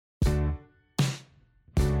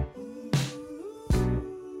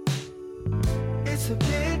It's a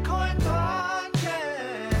Bitcoin podcast.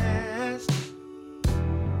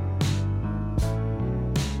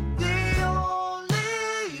 The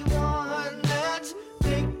only one that's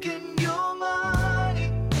making your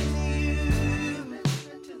money is you.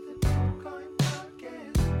 Listen to the Bitcoin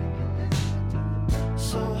podcast.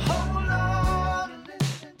 So hold on and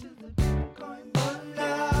listen to the Bitcoin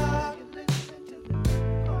podcast. Listen to the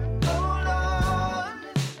Bitcoin. Hold on and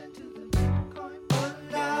listen to the Bitcoin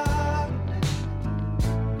podcast.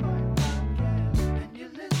 And you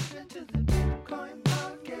listen to the Bitcoin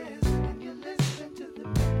podcast. And you listen to the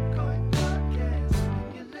Bitcoin podcast.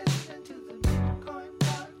 And you listen to the Bitcoin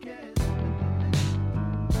podcast.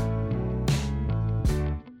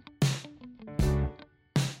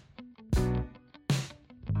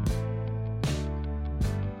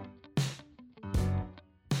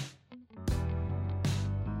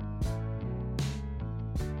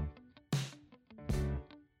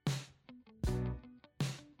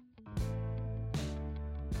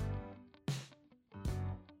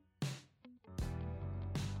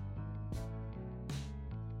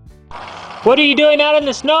 What are you doing out in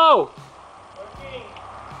the snow? Working.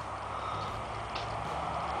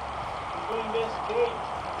 I'm doing this gate.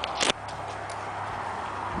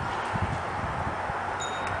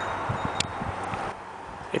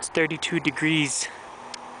 It's 32 degrees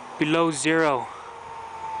below 0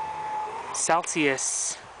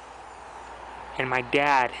 Celsius, and my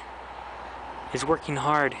dad is working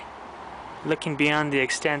hard, looking beyond the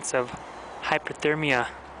extents of hypothermia,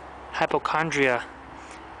 hypochondria,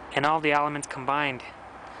 and all the elements combined.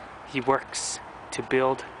 He works to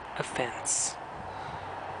build a fence.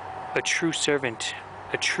 A true servant,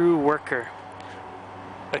 a true worker,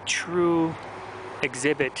 a true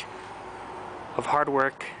exhibit of hard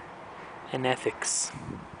work and ethics.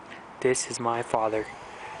 This is my father,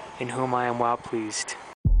 in whom I am well pleased.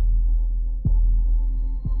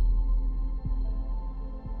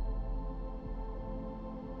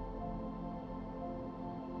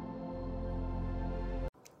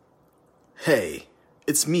 Hey,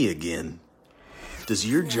 it's me again. Does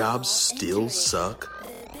your job still suck?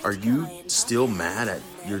 Are you still mad at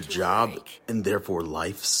your job and therefore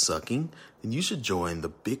life sucking? Then you should join the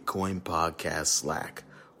Bitcoin Podcast Slack,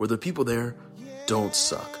 where the people there don't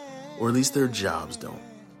suck, or at least their jobs don't.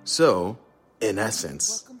 So, in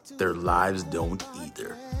essence, their lives don't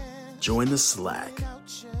either. Join the Slack.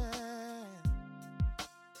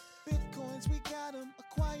 Bitcoins, we got 'em,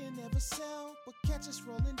 acquire, never sell, but catch us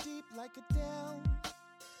rolling deep like a Dell.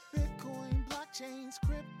 Bitcoin, blockchains,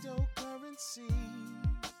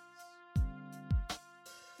 cryptocurrencies.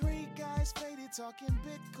 Three guys faded talking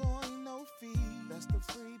Bitcoin, no fee. Best of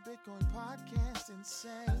free Bitcoin podcast,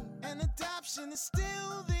 insane. And adoption is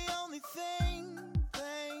still the only thing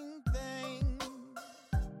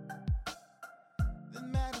that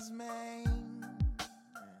matters, man.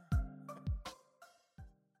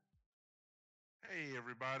 Hey,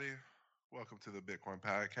 everybody. Welcome to the Bitcoin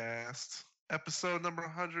Podcast, episode number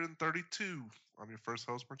 132. I'm your first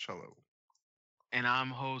host, Marcello. And I'm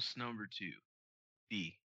host number 2,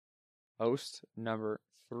 B. Host number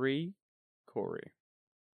 3, Corey.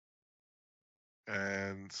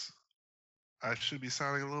 And I should be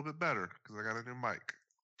sounding a little bit better because I got a new mic.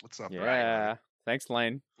 What's up? Yeah. Thanks,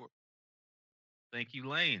 Lane. Thank you,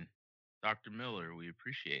 Lane. Dr. Miller, we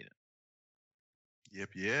appreciate it. Yep,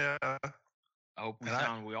 yeah. I hope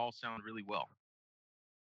we all sound really well.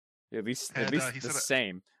 At least And, he the said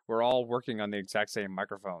same. We're all working on the exact same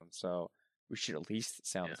microphone, so we should at least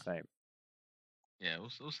sound the same. Yeah,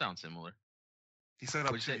 we'll sound similar. He said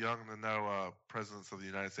I'm What'd too you say? young to know presidents of the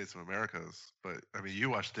United States of Americas, but I mean, you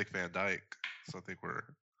watched Dick Van Dyke, so I think we're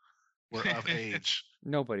of age.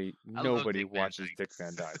 Nobody love Dick Van watches Dyke. Dick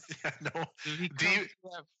Van Dyke. Yeah, no. Dude,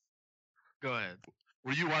 Go ahead.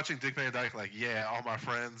 Were you watching Dick Van Dyke like, yeah, all my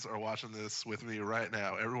friends are watching this with me right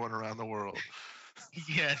now, everyone around the world?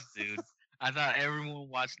 Yes, dude. I thought everyone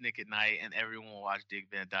watched Nick at Night and everyone watched Dick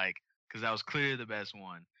Van Dyke because that was clearly the best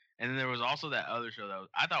one. And then there was also that other show that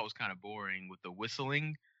I thought was kind of boring with the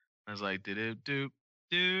whistling. I was like, do do do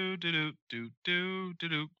do do do do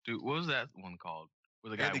do do. What was that one called? Where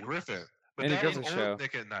the guy Andy Griffith. But Andy that Griffith was show. old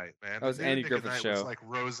Nick at Night, man. That was The new Andy Nick Griffith at Night was show. like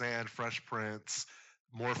Roseanne, Fresh Prince,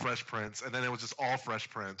 more Fresh Prince, and then it was just all Fresh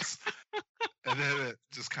Prince. And then it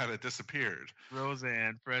just kind of disappeared.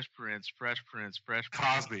 Roseanne, Fresh Prince, Fresh Prince, Fresh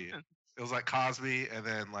Cosby. It was like Cosby and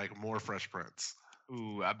then like more Fresh Prince.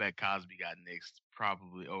 Ooh, I bet Cosby got nixed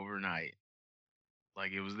probably overnight.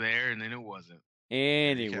 Like it was there and then it wasn't.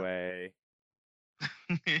 Anyway.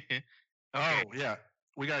 Oh, yeah.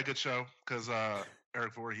 We got a good show because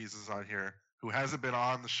Eric Voorhees is on here, who hasn't been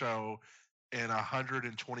on the show in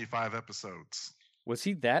 125 episodes. Was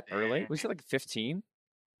he that early? And- Was he like 15?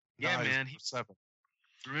 Yeah, No, he's man. number 7.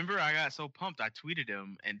 Remember, I got so pumped. I tweeted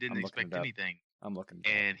him and didn't I'm looking expect it up. anything. I'm looking it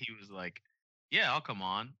up. And he was like, "Yeah, I'll come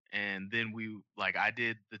on." And then I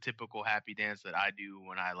did the typical happy dance that I do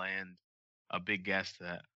when I land a big guest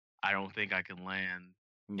that I don't think I can land.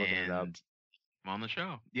 I'm looking it up. And I'm on the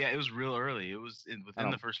show. Yeah, it was real early. It was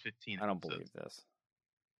within the first 15. I don't episodes. believe this.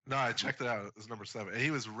 No, I checked it out. It was number 7. And he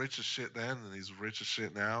was rich as shit then, and he's rich as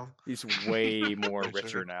shit now. He's way more Richer.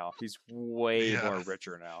 richer now. He's way Yeah. more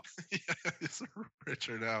richer now. Yeah, he's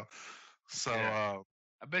richer now. So, Yeah.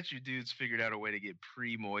 I bet you dudes figured out a way to get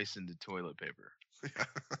pre-moistened toilet paper.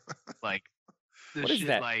 Like, the What is shit,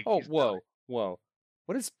 that? like, Oh, is whoa.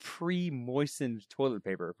 What is pre-moistened toilet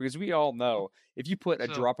paper? Because we all know if you put a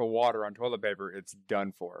So- drop of water on toilet paper, it's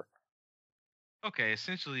done for. Okay,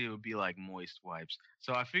 essentially it would be like moist wipes.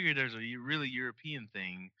 So I figured there's a really European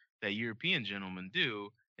thing that European gentlemen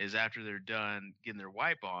do is after they're done getting their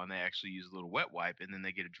wipe on, they actually use a little wet wipe and then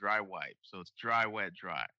they get a dry wipe. So it's dry, wet,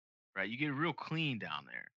 dry, right? You get real clean down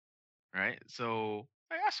there, right? So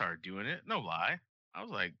I started doing it, no lie. I was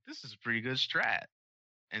like, this is a pretty good strat.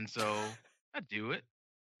 And so I do it.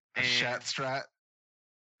 a shat strat.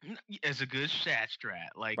 It's a good shat strat.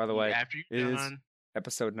 Like, By the way, after it you're is done,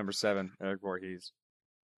 episode number 7, Eric Voorhees.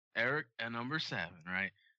 Eric at number 7,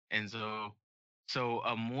 right? And so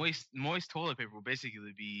a moist toilet paper will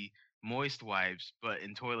basically be moist wipes, but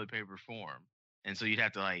in toilet paper form. And so it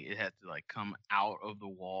had to come out of the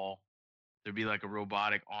wall. There'd be like a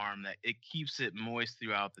robotic arm that it keeps it moist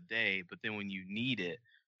throughout the day, but then when you need it,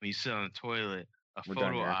 when you sit on the toilet, a We're done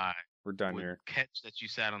photo here. eye We're done would here. catch that you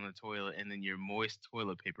sat on the toilet, and then your moist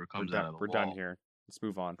toilet paper We're comes out of the We're wall. done here. Let's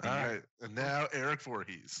move on. All right. And now Eric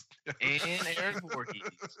Voorhees. And Eric Voorhees.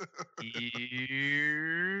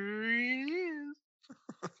 Here he is.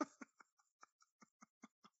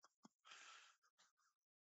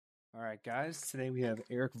 All right, guys. Today we have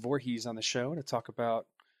Eric Voorhees on the show to talk about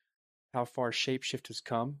how far Shapeshift has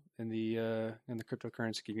come in the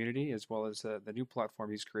cryptocurrency community, as well as the new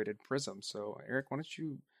platform he's created, Prism. So, Eric, why don't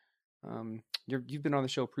you? You've been on the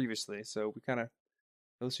show previously, so we kind of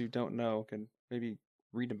those who don't know can maybe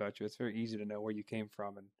read about you. It's very easy to know where you came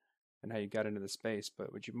from and how you got into the space.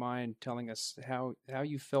 But would you mind telling us how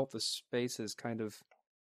you felt the space has kind of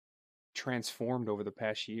transformed over the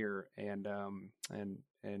past year and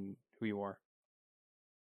who you are?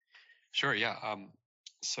 Sure. Yeah.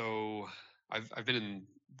 So I've been in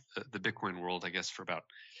the Bitcoin world, I guess, for about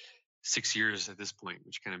 6 years at this point,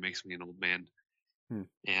 which kind of makes me an old man.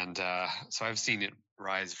 And so I've seen it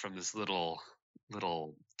rise from this little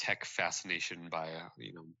tech fascination by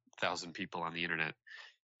 1,000 people on the internet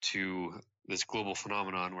to this global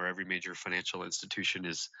phenomenon where every major financial institution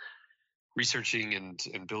is researching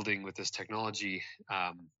and building with this technology.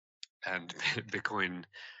 And Bitcoin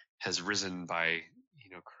has risen by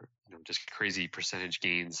just crazy percentage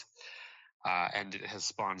gains, and it has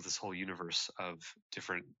spawned this whole universe of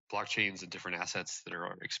different blockchains and different assets that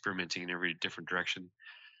are experimenting in every different direction.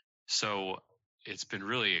 So it's been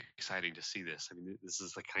really exciting to see this. I mean, this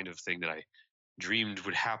is the kind of thing that I dreamed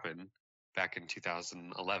would happen back in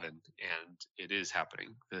 2011, and it is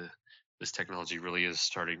happening. This technology really is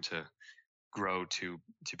starting to grow to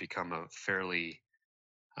become a fairly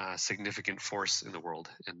significant force in the world,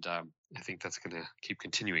 and I think that's going to keep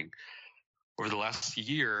continuing. Over the last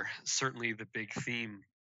year, certainly the big theme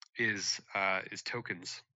is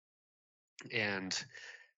tokens, and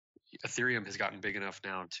Ethereum has gotten big enough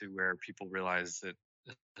now to where people realize that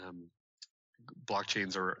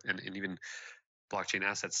blockchains and even blockchain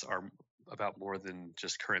assets are about more than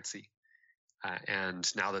just currency. And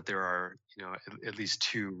now that there are at least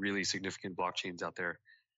 2 really significant blockchains out there,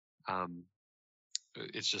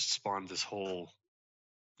 it's just spawned this whole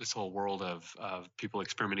world of people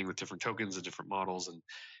experimenting with different tokens and different models,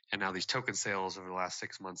 and now these token sales over the last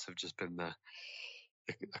 6 months have just been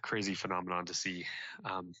a crazy phenomenon to see.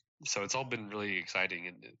 So it's all been really exciting,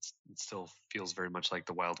 and it still feels very much like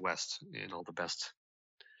the Wild West in all the best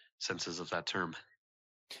senses of that term.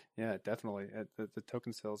 Yeah, definitely. The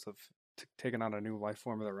token sales have taken on a new life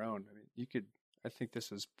form of their own. I mean, I think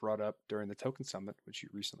this was brought up during the Token Summit, which you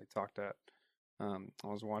recently talked at. I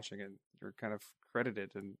was watching it. You're kind of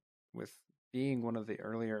credited with being one of the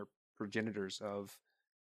earlier progenitors of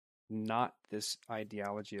not this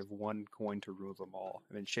ideology of one coin to rule them all.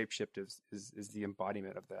 I mean, Shapeshift is the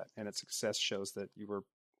embodiment of that, and its success shows that you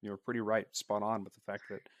were pretty right, spot on with the fact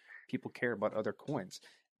that people care about other coins.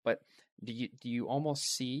 But do you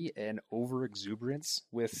almost see an over exuberance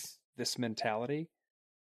with this mentality?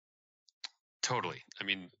 Totally. I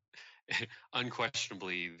mean,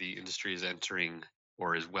 unquestionably, the industry is entering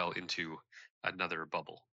or is well into another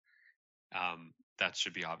bubble. That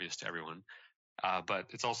should be obvious to everyone. But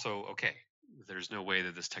it's also okay. There's no way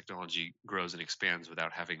that this technology grows and expands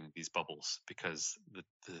without having these bubbles, because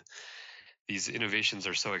these innovations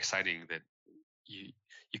are so exciting that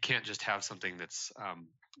you can't just have something that's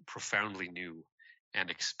profoundly new and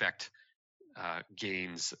expect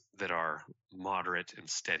gains that are moderate and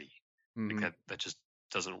steady. Mm-hmm. Like that just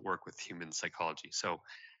doesn't work with human psychology. So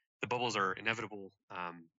the bubbles are inevitable.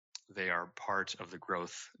 They are part of the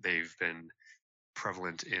growth. They've been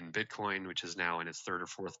prevalent in Bitcoin, which is now in its third or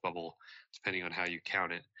fourth bubble, depending on how you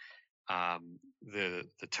count it.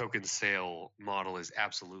 The token sale model is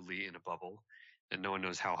absolutely in a bubble, and no one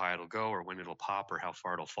knows how high it'll go or when it'll pop or how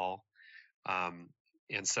far it'll fall.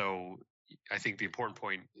 And so I think the important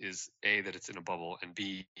point is A, that it's in a bubble, and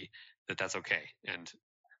B, that that's okay. And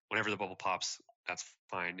whenever the bubble pops, that's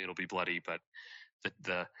fine. It'll be bloody, but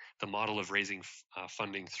the model of raising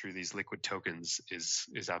funding through these liquid tokens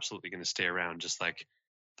is absolutely going to stay around, just like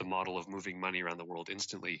the model of moving money around the world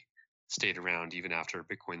instantly stayed around even after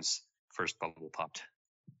Bitcoin's first bubble popped.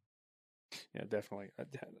 Yeah, definitely.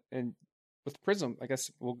 And with Prism, I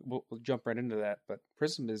guess we'll jump right into that. But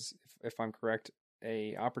Prism is, if I'm correct,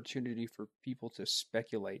 a opportunity for people to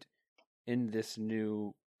speculate in this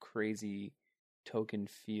new crazy token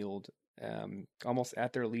field, almost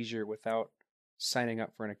at their leisure without signing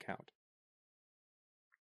up for an account.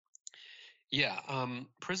 Yeah,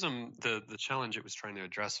 Prism, the challenge it was trying to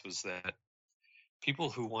address was that people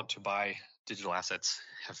who want to buy digital assets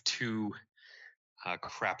have two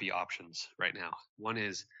crappy options right now. One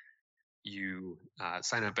is you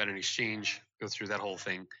sign up at an exchange, go through that whole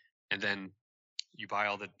thing, and then you buy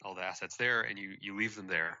all the assets there, and you leave them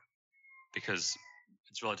there because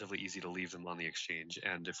it's relatively easy to leave them on the exchange.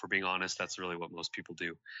 And if we're being honest, that's really what most people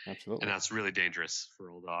do. Absolutely. And that's really dangerous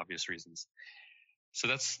for all the obvious reasons. So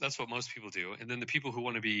that's what most people do. And then the people who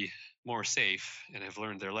want to be more safe and have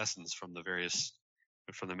learned their lessons from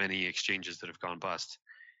the many exchanges that have gone bust,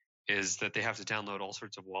 is that they have to download all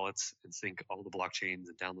sorts of wallets and sync all the blockchains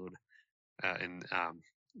and download and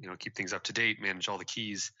keep things up to date, manage all the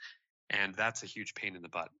keys. And that's a huge pain in the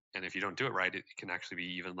butt. And if you don't do it right, it can actually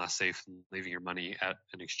be even less safe than leaving your money at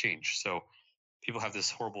an exchange. So people have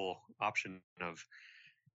this horrible option of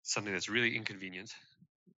something that's really inconvenient,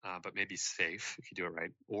 but maybe safe if you do it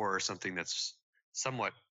right, or something that's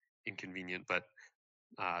somewhat inconvenient, but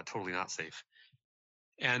totally not safe.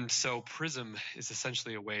 And so Prism is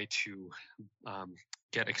essentially a way to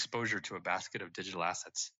get exposure to a basket of digital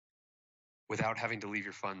assets without having to leave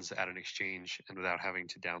your funds at an exchange and without having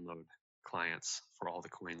to download clients for all the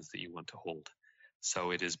coins that you want to hold.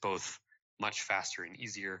 So it is both much faster and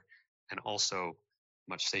easier, and also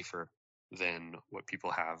much safer than what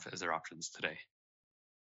people have as their options today.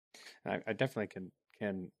 I definitely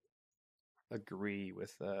can agree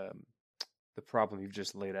with the problem you've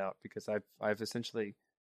just laid out, because I've essentially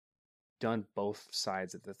done both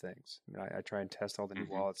sides of the things. I mean, I try and test all the new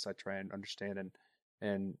wallets. I try and understand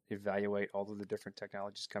and evaluate all of the different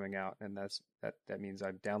technologies coming out, and that means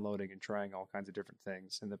I'm downloading and trying all kinds of different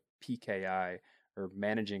things. And the PKI, or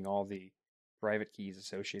managing all the private keys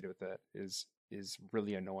associated with that, is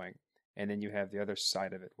really annoying. And then you have the other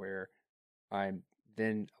side of it, where I'm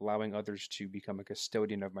then allowing others to become a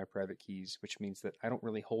custodian of my private keys, which means that I don't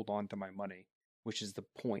really hold on to my money, which is the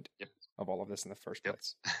point of all of this in the first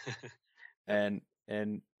place. And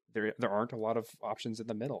there aren't a lot of options in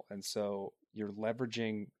the middle. And so you're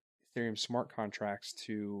leveraging Ethereum smart contracts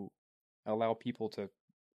to allow people to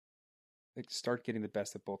start getting the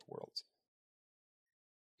best of both worlds.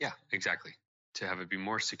 Yeah, exactly. To have it be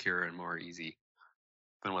more secure and more easy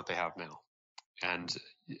than what they have now. And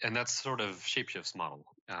that's sort of Shapeshift's model.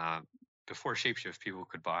 Before Shapeshift, people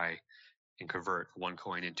could buy and convert one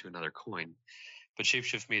coin into another coin, but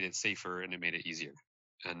Shapeshift made it safer and it made it easier.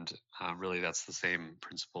 And really, that's the same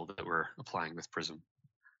principle that we're applying with Prism.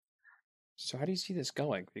 So how do you see this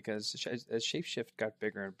going? Because as Shapeshift got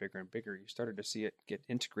bigger and bigger and bigger, you started to see it get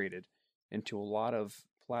integrated into a lot of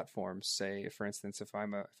platforms. Say, for instance, if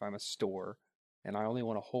I'm a store and I only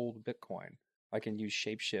want to hold Bitcoin, I can use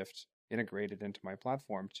Shapeshift integrated into my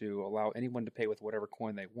platform to allow anyone to pay with whatever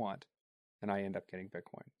coin they want, and I end up getting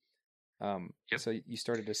Bitcoin. So you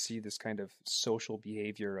started to see this kind of social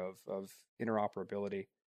behavior of interoperability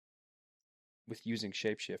with using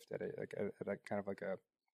Shapeshift at a kind of like a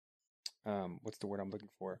what's the word I'm looking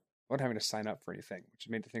for? Without having to sign up for anything, which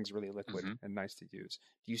made the things really liquid and nice to use.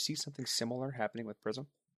 Do you see something similar happening with Prism?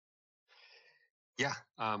 Yeah.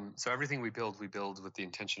 So everything we build with the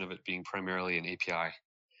intention of it being primarily an API.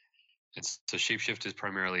 And so Shapeshift is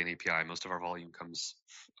primarily an API. Most of our volume comes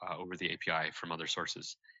over the API from other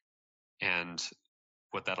sources. And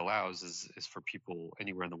what that allows is for people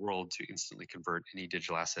anywhere in the world to instantly convert any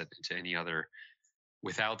digital asset into any other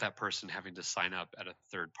without that person having to sign up at a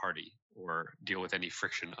third party or deal with any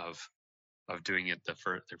friction of doing it their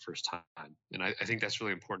first time. And I think that's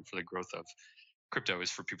really important for the growth of crypto,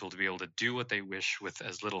 is for people to be able to do what they wish with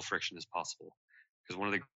as little friction as possible. Because one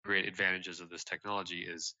of the great advantages of this technology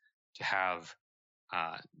is to have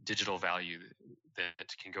digital value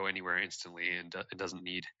that can go anywhere instantly, and it doesn't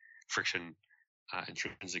need friction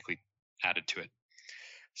intrinsically added to it.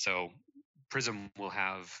 So Prism will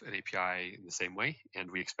have an API in the same way,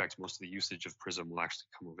 and we expect most of the usage of Prism will actually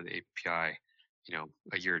come over the API,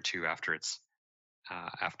 a year or two after it's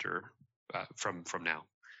from now.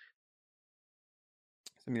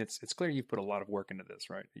 I mean, it's clear you've put a lot of work into this,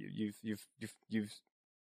 right? You've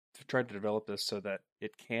tried to develop this so that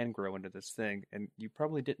it can grow into this thing, and you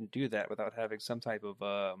probably didn't do that without having some type of,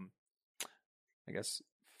 I guess,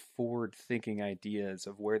 forward-thinking ideas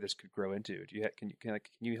of where this could grow into. Can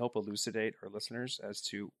you help elucidate our listeners as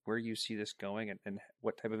to where you see this going and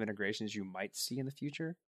what type of integrations you might see in the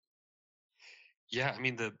future? Yeah, I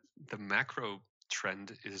mean the macro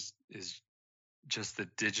trend is just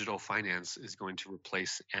that digital finance is going to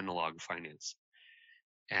replace analog finance,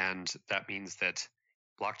 and that means that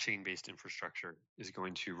blockchain-based infrastructure is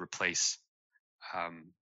going to replace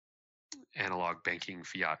analog banking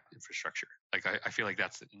fiat infrastructure. Like I feel like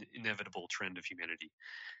that's an inevitable trend of humanity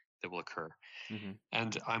that will occur. Mm-hmm.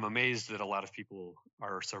 And I'm amazed that a lot of people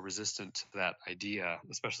are so resistant to that idea,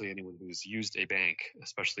 especially anyone who's used a bank,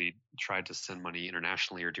 especially tried to send money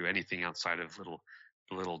internationally or do anything outside of the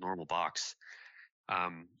little normal box.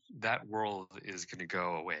 That world is going to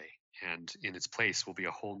go away, and in its place will be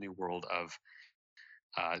a whole new world of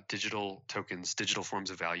digital tokens, digital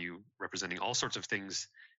forms of value representing all sorts of things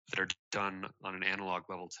that are done on an analog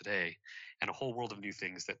level today, and a whole world of new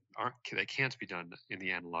things that can't be done in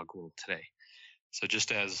the analog world today. So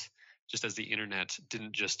just as the internet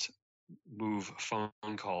didn't just move phone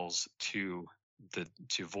calls to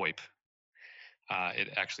VoIP, it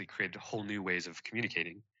actually created whole new ways of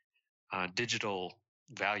communicating. Digital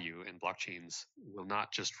value and blockchains will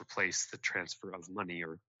not just replace the transfer of money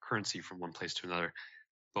or currency from one place to another,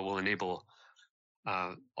 but will enable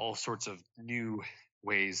all sorts of new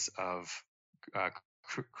ways of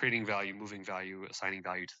creating value, moving value, assigning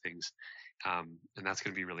value to things. And that's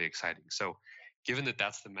going to be really exciting. So given that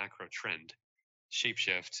that's the macro trend,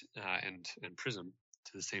 Shapeshift and Prism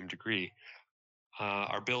to the same degree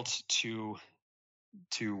are built to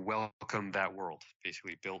welcome that world,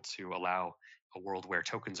 basically built to allow a world where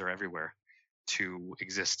tokens are everywhere to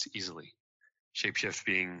exist easily. Shapeshift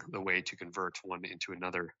being the way to convert one into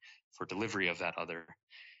another for delivery of that other,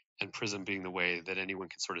 and Prism being the way that anyone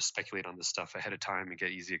can sort of speculate on this stuff ahead of time and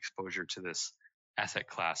get easy exposure to this asset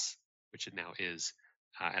class, which it now is,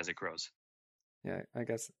 as it grows. Yeah, I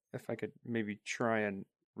guess if I could maybe try and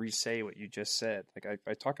re-say what you just said, like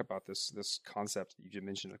I talk about this concept that you just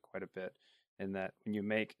mentioned quite a bit, in that when you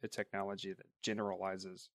make a technology that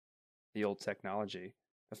generalizes the old technology,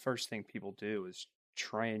 the first thing people do is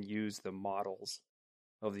try and use the models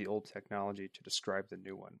of the old technology to describe the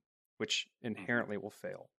new one, which inherently will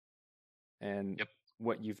fail. And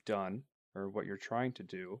what you've done, or what you're trying to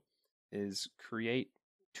do, is create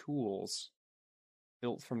tools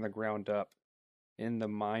built from the ground up in the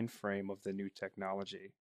mind frame of the new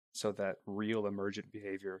technology so that real emergent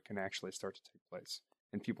behavior can actually start to take place.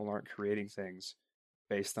 And people aren't creating things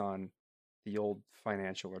based on the old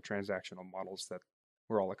financial or transactional models that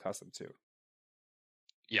we're all accustomed to.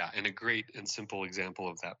 Yeah, and a great and simple example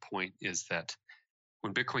of that point is that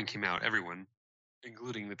when Bitcoin came out, everyone,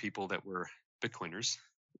 including the people that were Bitcoiners,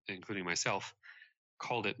 including myself,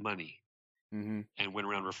 called it money, and went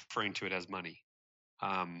around referring to it as money.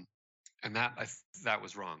 And that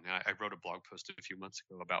was wrong. I wrote a blog post a few months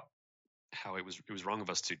ago about how it was wrong of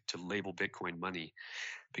us to label Bitcoin money,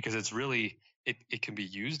 because it's really it can be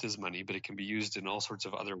used as money, but it can be used in all sorts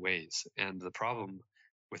of other ways. And the problem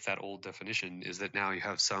with that old definition is that now you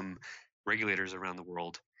have some regulators around the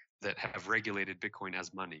world that have regulated Bitcoin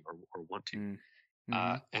as money or want to.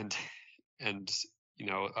 And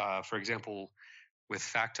for example, with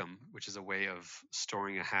Factum, which is a way of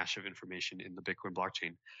storing a hash of information in the Bitcoin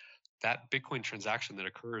blockchain, that Bitcoin transaction that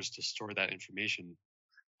occurs to store that information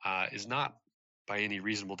is not, by any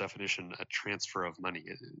reasonable definition, a transfer of money.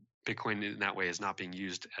 Bitcoin in that way is not being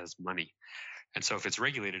used as money. And so if it's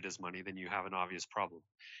regulated as money, then you have an obvious problem.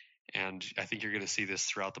 And I think you're going to see this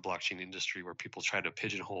throughout the blockchain industry, where people try to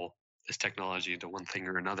pigeonhole this technology into one thing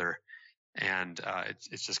or another. And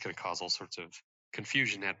it's just going to cause all sorts of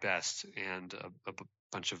confusion at best, and a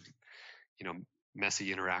bunch of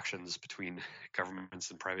messy interactions between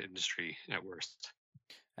governments and private industry at worst.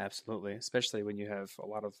 Absolutely, especially when you have a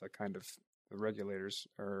lot of the kind of the regulators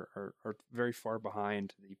are very far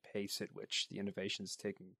behind the pace at which the innovation is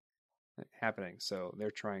happening. So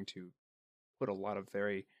they're trying to put a lot of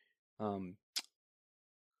um,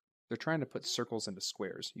 they're trying to put circles into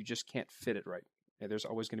squares. You just can't fit it right. There's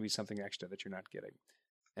always going to be something extra that you're not getting.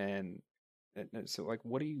 And so like,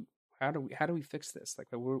 how do we fix this? Like,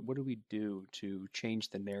 what do we do to change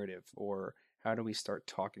the narrative, or how do we start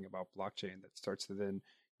talking about blockchain that starts to then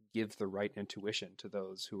give the right intuition to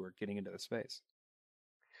those who are getting into the space?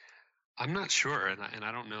 I'm not sure, and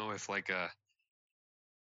I don't know if like a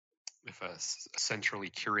centrally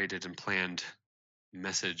curated and planned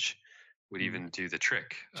message would even do the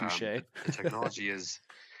trick. Touche. The technology is,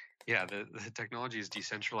 the technology is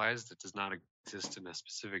decentralized. It does not exist in a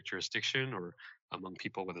specific jurisdiction or among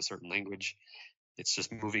people with a certain language. It's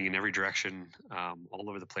just moving in every direction, all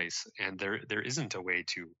over the place, and there isn't a way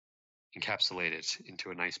to encapsulate it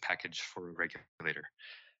into a nice package for a regulator.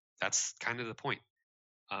 That's kind of the point.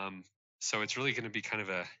 So it's really going to be kind of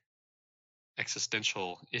a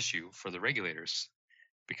existential issue for the regulators,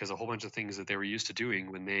 because a whole bunch of things that they were used to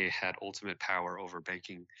doing when they had ultimate power over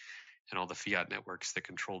banking and all the fiat networks that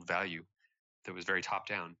controlled value, that was very top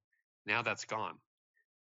down, now that's gone.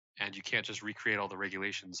 And you can't just recreate all the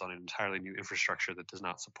regulations on an entirely new infrastructure that does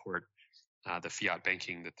not support the fiat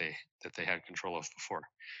banking that they had control of before.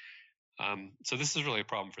 So this is really a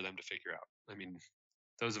problem for them to figure out. I mean,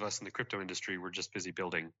 those of us in the crypto industry were just busy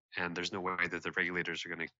building, and there's no way that the regulators are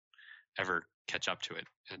going to ever catch up to it.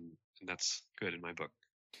 And that's good in my book.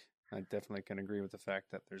 I definitely can agree with the fact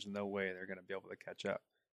that there's no way they're going to be able to catch up.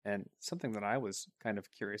 And something that I was kind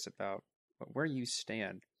of curious about, where you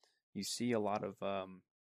stand, you see a lot of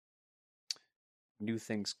new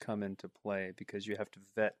things come into play because you have to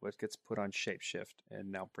vet what gets put on Shapeshift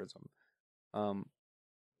and now Prism.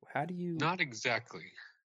 How do you? Not exactly.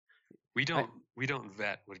 We don't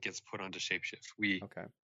vet what gets put onto Shapeshift. We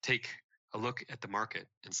take a look at the market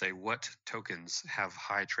and say what tokens have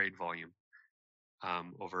high trade volume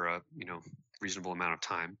over a reasonable amount of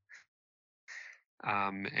time.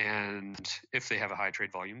 And if they have a high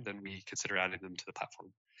trade volume, then we consider adding them to the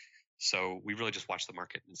platform. So we really just watch the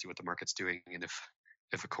market and see what the market's doing, and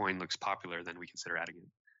if a coin looks popular, then we consider adding it.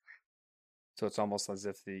 So it's almost as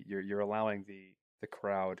if you're allowing the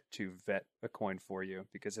crowd to vet a coin for you,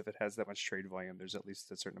 because if it has that much trade volume, there's at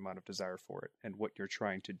least a certain amount of desire for it. And what you're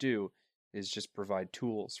trying to do is just provide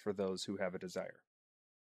tools for those who have a desire.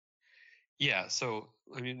 Yeah. So,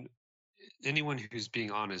 I mean, anyone who's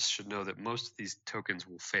being honest should know that most of these tokens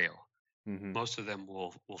will fail. Mm-hmm. Most of them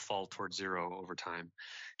will fall towards zero over time,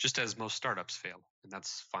 just as most startups fail, and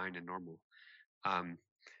that's fine and normal.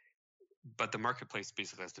 But the marketplace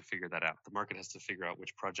basically has to figure that out. The market has to figure out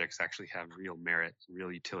which projects actually have real merit,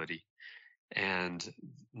 real utility, and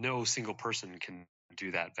no single person can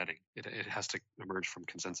do that vetting. It has to emerge from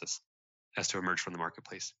consensus, has to emerge from the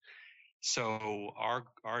marketplace. So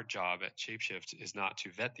our job at Shapeshift is not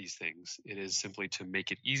to vet these things. It is simply to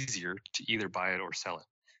make it easier to either buy it or sell it.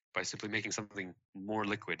 By simply making something more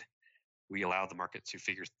liquid, we allow the market to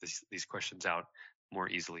figure these questions out more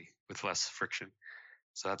easily with less friction.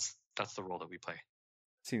 So that's the role that we play.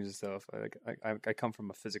 It seems as though I come from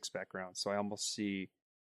a physics background, so I almost see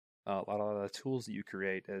a lot of the tools that you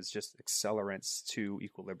create as just accelerants to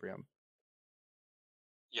equilibrium.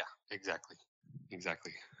 Yeah, exactly.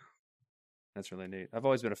 That's really neat. I've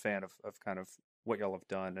always been a fan of kind of what y'all have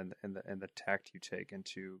done and the tact you take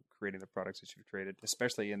into creating the products that you've created,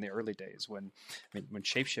 especially in the early days when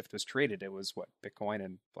Shapeshift was created, it was what, Bitcoin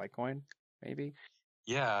and Litecoin, maybe?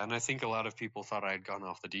 Yeah, and I think a lot of people thought I had gone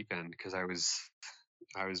off the deep end because I was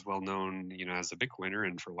well known, as a Bitcoiner,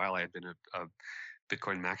 and for a while I had been a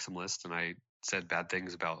Bitcoin maximalist, and I said bad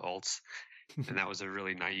things about alts, and that was a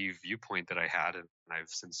really naive viewpoint that I had, and I've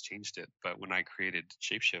since changed it. But when I created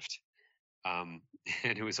Shapeshift, and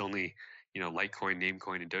it was only Litecoin,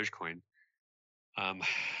 Namecoin, and Dogecoin,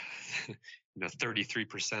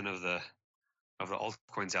 33% of the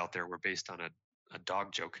altcoins out there were based on a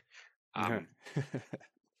dog joke. I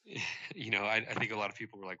think a lot of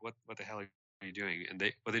people were like, what the hell are you doing? And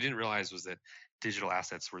what they didn't realize was that digital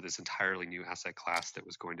assets were this entirely new asset class that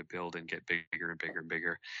was going to build and get bigger and bigger and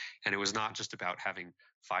bigger. And it was not just about having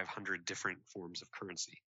 500 different forms of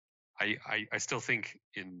currency. I still think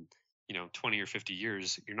in 20 or 50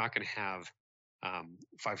 years, you're not going to have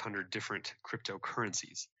 500 different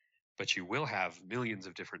cryptocurrencies, but you will have millions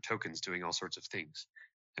of different tokens doing all sorts of things.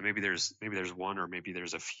 And maybe there's one, or maybe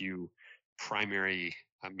there's a few primary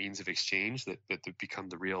means of exchange that become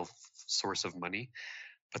the real source of money.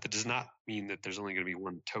 but that does not mean that there's only going to be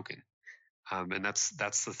one token. And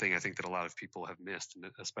that's the thing I think that a lot of people have missed,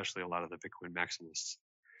 and especially a lot of the Bitcoin maximalists.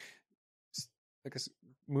 I guess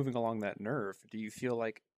moving along that nerve, do you feel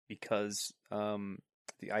like because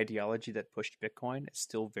the ideology that pushed Bitcoin is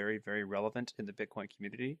still very, very relevant in the Bitcoin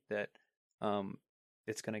community, that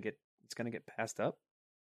it's gonna get passed up?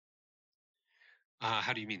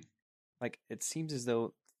 How do you mean? Like, it seems as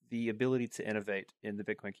though the ability to innovate in the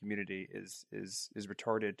Bitcoin community is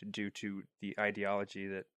retarded due to the ideology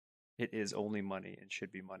that it is only money and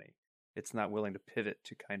should be money. It's not willing to pivot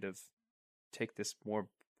to kind of take this more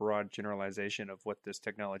broad generalization of what this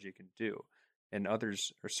technology can do. And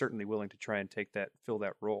others are certainly willing to try and fill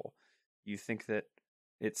that role. You think that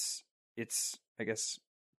its I guess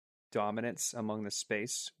dominance among the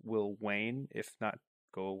space will wane, if not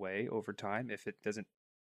go away over time, if it isn't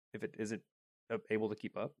able to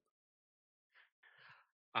keep up?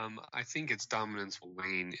 I think its dominance will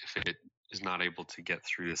wane if it is not able to get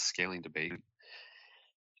through this scaling debate.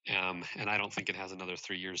 And I don't think it has another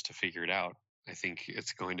 3 years to figure it out. I think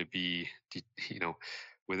it's going to be,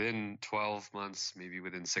 within 12 months, maybe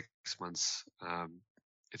within 6 months,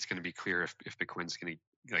 it's going to be clear if Bitcoin's going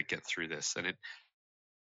to get through this. And it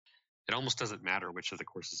almost doesn't matter which of the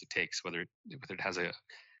courses it takes, whether it has a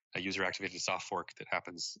user-activated soft fork that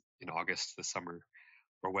happens in August this summer,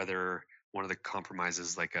 or whether one of the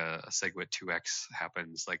compromises like a SegWit 2x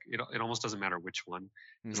happens. Like it almost doesn't matter which one.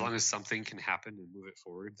 As long as something can happen and move it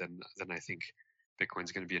forward, then I think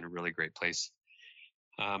Bitcoin's going to be in a really great place.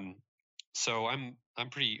 So I'm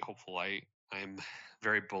pretty hopeful. I'm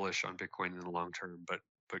very bullish on Bitcoin in the long term, but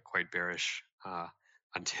quite bearish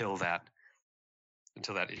until that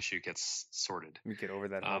issue gets sorted. We get over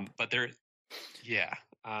that hump. But in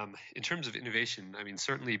terms of innovation, I mean,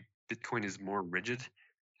 certainly Bitcoin is more rigid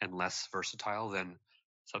and less versatile than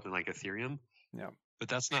something like Ethereum. Yeah, but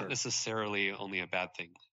that's not necessarily only a bad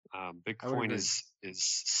thing. Bitcoin is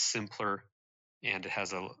simpler, and it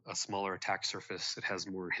has a smaller attack surface. It has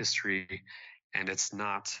more history, and it's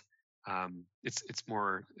not. It's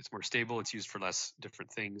more stable. It's used for less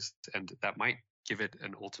different things, and that might give it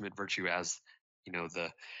an ultimate virtue as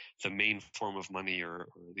the main form of money, or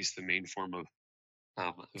at least the main form of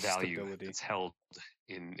value Stability. that's held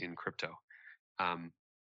in crypto.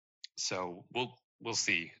 So we'll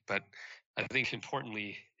see, but I think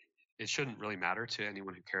importantly, it shouldn't really matter to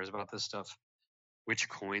anyone who cares about this stuff which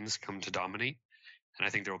coins come to dominate. And I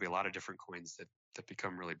think there will be a lot of different coins that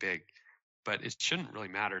become really big, but it shouldn't really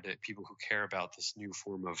matter to people who care about this new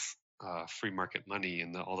form of free market money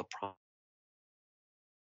and all the promise.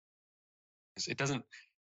 It doesn't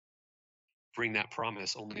bring that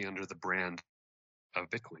promise only under the brand of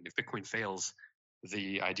Bitcoin. If Bitcoin fails,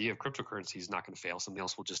 the idea of cryptocurrency is not going to fail. Something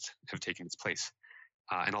else will just have taken its place.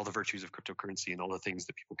 And all the virtues of cryptocurrency and all the things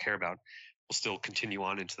that people care about will still continue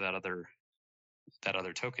on into that other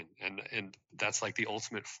token. And that's like the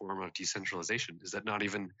ultimate form of decentralization, is that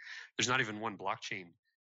there's not even one blockchain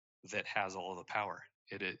that has all of the power.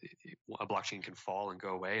 A blockchain can fall and go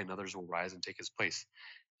away, and others will rise and take its place.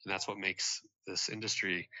 And that's what makes this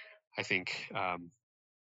industry, I think,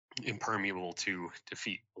 impermeable to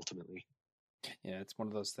defeat ultimately. Yeah, it's one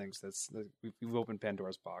of those things we've opened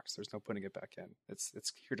Pandora's box. There's no putting it back in. It's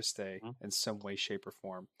here to stay in some way, shape, or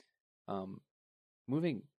form.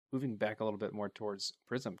 Moving back a little bit more towards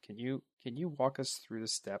Prism, can you walk us through the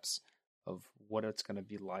steps of what it's going to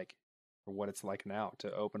be like, or what it's like now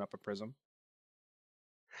to open up a Prism?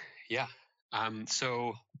 Yeah.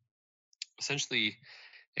 So essentially,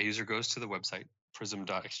 a user goes to the website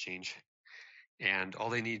prism.exchange, and all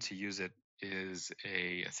they need to use it is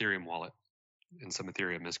a Ethereum wallet and some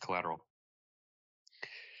Ethereum as collateral.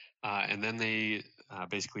 And then they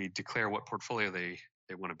basically declare what portfolio they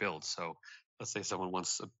want to build. So let's say someone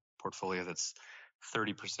wants a portfolio that's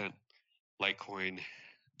 30% Litecoin,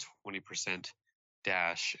 20%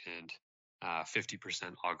 Dash, and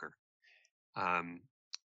 50% Augur.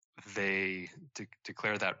 They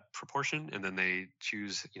declare that proportion, and then they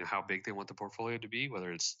choose how big they want the portfolio to be,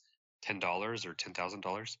 whether it's $10 or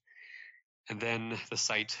 $10,000. And then the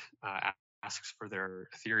site asks for their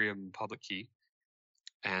Ethereum public key,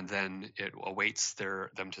 and then it awaits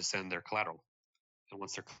them to send their collateral. And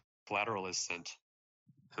once their collateral is sent,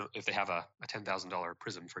 if they have a $10,000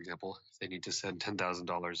 Prism, for example, they need to send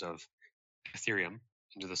 $10,000 of Ethereum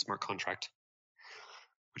into the smart contract,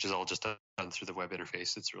 which is all just done through the web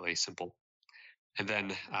interface. It's really simple. And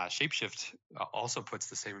then Shapeshift also puts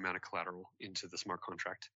the same amount of collateral into the smart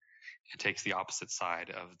contract and takes the opposite side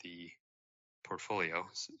of the portfolio,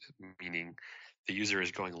 meaning the user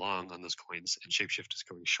is going long on those coins and Shapeshift is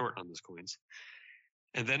going short on those coins.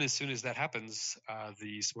 And then as soon as that happens,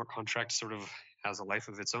 the smart contract sort of has a life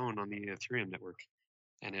of its own on the Ethereum network,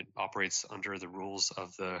 and it operates under the rules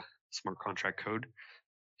of the smart contract code.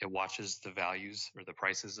 It watches the values or the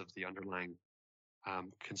prices of the underlying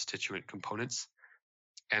constituent components.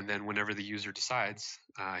 And then whenever the user decides,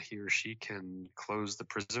 he or she can close the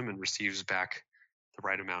Prism and receives back the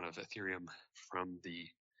right amount of Ethereum from the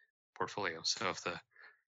portfolio. So if the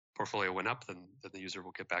portfolio went up, then the user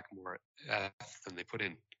will get back more than they put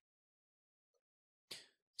in.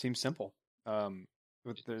 Seems simple.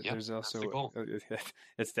 But there's that's the also goal.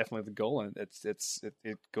 it's definitely the goal, and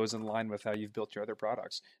it goes in line with how you've built your other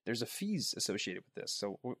products. There's a fees associated with this.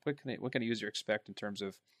 So what can a user expect in terms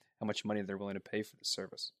of how much money they're willing to pay for this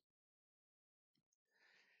service?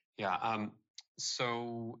 Yeah.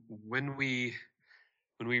 So when we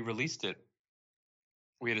released it,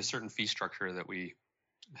 we had a certain fee structure that we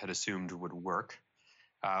had assumed would work,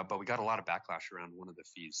 but we got a lot of backlash around one of the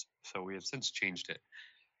fees. So we have since changed it.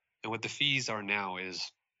 And what the fees are now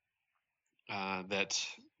is that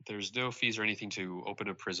there's no fees or anything to open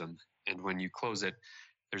a Prism. And when you close it,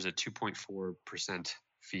 there's a 2.4%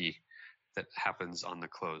 fee that happens on the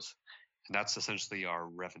close. And that's essentially our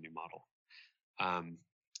revenue model.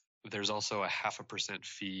 There's also a 0.5%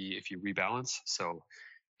 fee if you rebalance. So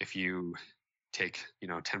if you take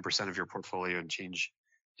 10% of your portfolio and change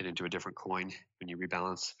it into a different coin when you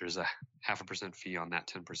rebalance, there's a 0.5% fee on that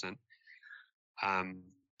 10%.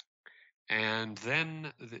 And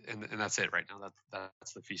then and that's it right now.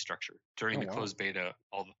 That's the fee structure. During the closed beta,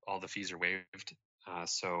 all the fees are waived.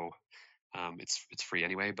 So it's free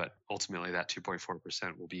anyway, but ultimately that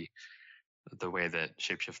 2.4% will be the way that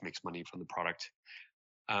Shapeshift makes money from the product.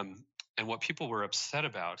 And what people were upset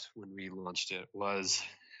about when we launched it was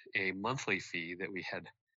a monthly fee that we had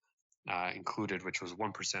included, which was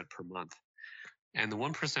 1% per month. And the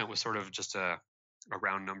 1% was sort of just a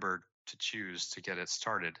round number to choose to get it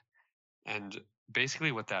started. And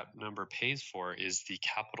basically what that number pays for is the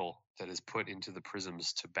capital that is put into the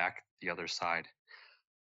Prisms to back the other side.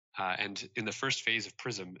 And in the first phase of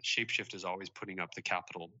Prism, Shapeshift is always putting up the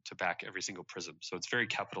capital to back every single Prism. So it's very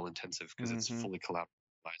capital intensive because it's fully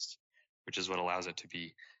collateralized, which is what allows it to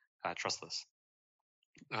be trustless.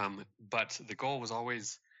 But the goal was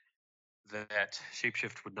always that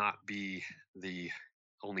Shapeshift would not be the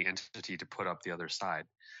only entity to put up the other side.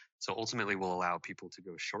 So ultimately, we'll allow people to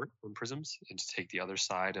go short on Prisms and to take the other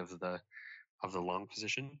side of the long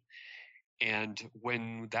position. And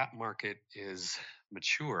when that market is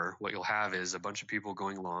mature, what you'll have is a bunch of people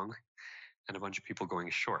going long and a bunch of people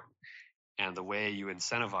going short. And the way you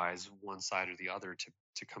incentivize one side or the other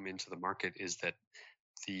to come into the market is that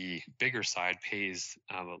the bigger side pays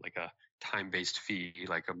like a time-based fee,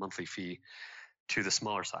 like a monthly fee, to the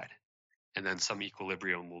smaller side. And then some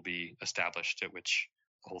equilibrium will be established at which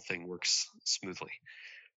the whole thing works smoothly.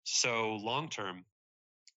 So long term,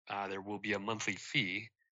 there will be a monthly fee.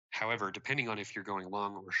 However, depending on if you're going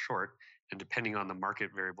long or short, and depending on the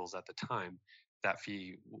market variables at the time, that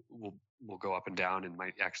fee will go up and down and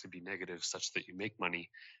might actually be negative, such that you make money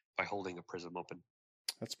by holding a Prism open.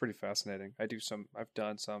 That's pretty fascinating. I've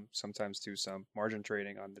done sometimes do some margin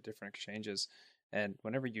trading on the different exchanges, and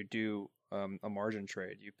whenever you do a margin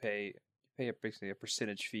trade, you pay basically a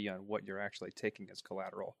percentage fee on what you're actually taking as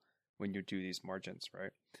collateral when you do these margins,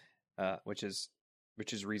 right? Which is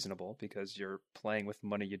reasonable because you're playing with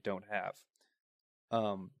money you don't have.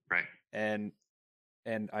 Right. And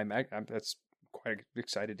I'm that's quite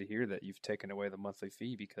excited to hear that you've taken away the monthly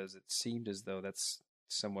fee, because it seemed as though that's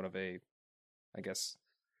somewhat of a, I guess,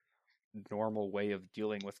 normal way of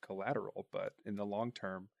dealing with collateral. But in the long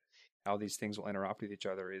term, how these things will interoperate with each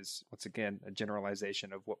other is, once again, a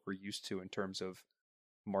generalization of what we're used to in terms of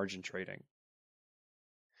margin trading.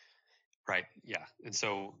 Right. Yeah. And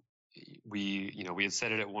so we had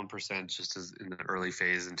set it at 1% just as in the early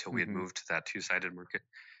phase until we had moved to that two-sided market.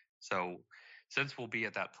 So since we'll be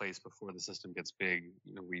at that place before the system gets big,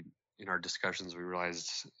 in our discussions, we realized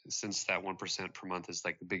since that 1% per month is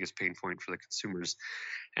like the biggest pain point for the consumers,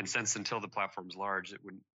 and since until the platform's large, it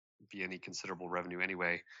wouldn't be any considerable revenue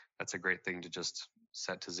anyway, that's a great thing to just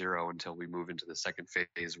set to 0 until we move into the second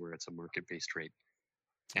phase where it's a market-based rate.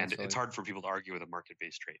 And it's hard for people to argue with a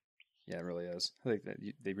market-based rate. Yeah, it really is. I think that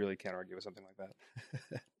they really can't argue with something like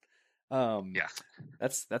that. Yeah,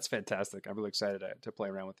 that's fantastic. I'm really excited to play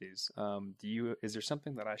around with these. Is there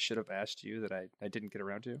something that I should have asked you that I didn't get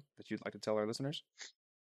around to that you'd like to tell our listeners?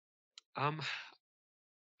 I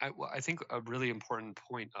think a really important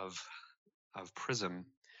point of Prism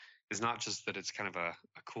is not just that it's kind of a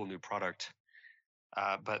cool new product,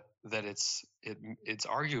 but that it's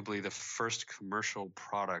arguably the first commercial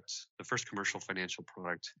financial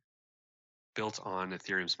product built on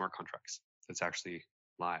Ethereum smart contracts that's actually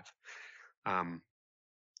live.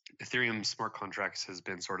 Ethereum smart contracts has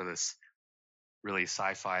been sort of this really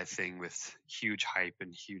sci-fi thing with huge hype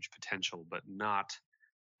and huge potential, but not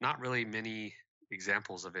really many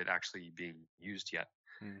examples of it actually being used yet.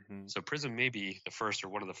 Mm-hmm. So Prism may be the first or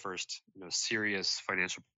one of the first serious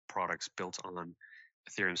financial products built on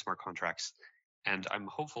Ethereum smart contracts. And I'm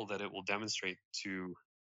hopeful that it will demonstrate to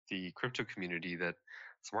the crypto community that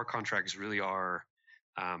smart contracts really are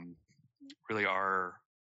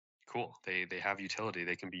cool. They have utility.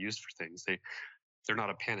 They can be used for things. They're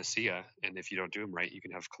not a panacea, and if you don't do them right, you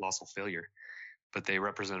can have colossal failure. But they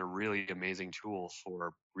represent a really amazing tool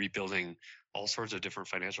for rebuilding all sorts of different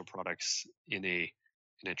financial products in a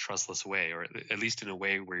trustless way, or at least in a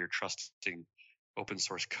way where you're trusting open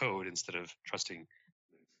source code instead of trusting,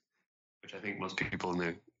 which I think most people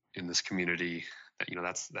in this community,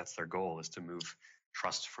 that's their goal, is to move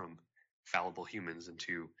trust from fallible humans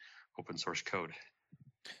into open source code.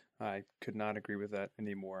 I could not agree with that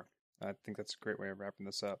anymore. I think that's a great way of wrapping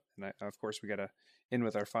this up. And of course, we got to end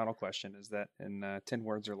with our final question. Is that in 10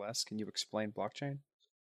 words or less, can you explain blockchain?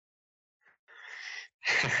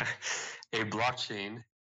 A blockchain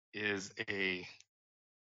is a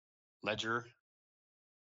ledger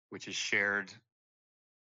which is shared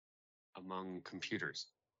among computers.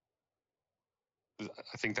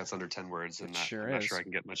 I think that's under 10 words, and I'm not sure I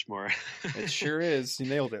can get much more. It sure is. You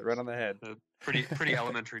nailed it right on the head. Pretty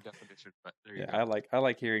elementary definition, but there you go.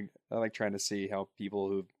 I like trying to see how people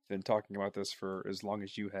who've been talking about this for as long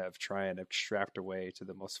as you have try and abstract away to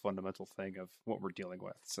the most fundamental thing of what we're dealing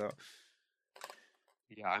with. So,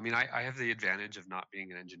 yeah, I mean, I have the advantage of not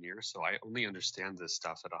being an engineer, so I only understand this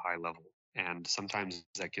stuff at a high level, and sometimes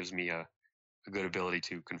that gives me a good ability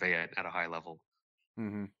to convey it at a high level.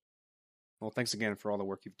 Mm-hmm. Well, thanks again for all the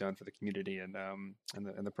work you've done for the community and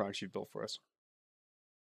the products you've built for us.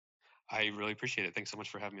 I really appreciate it. Thanks so much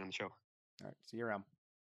for having me on the show. All right, see you around.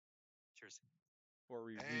 Cheers. Before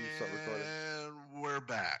we start recording. And we're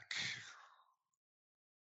back.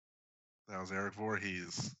 That was Eric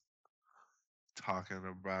Voorhees talking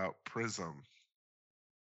about Prism.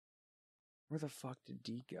 Where the fuck did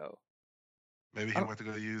D go? Maybe he went to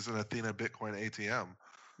go use an Athena Bitcoin ATM.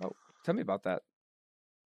 Oh, tell me about that.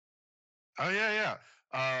 Oh, yeah.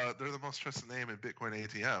 They're the most trusted name in Bitcoin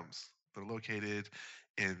ATMs. They're located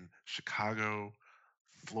in Chicago,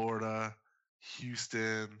 Florida,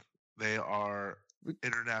 Houston. They are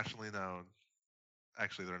internationally known.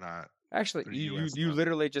 Actually, they're not. Actually, you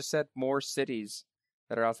literally just said more cities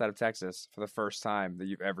that are outside of Texas for the first time that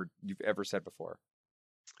you've ever said before.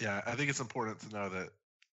 Yeah, I think it's important to know that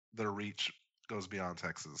their reach goes beyond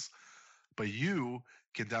Texas. But you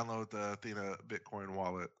can download the Athena Bitcoin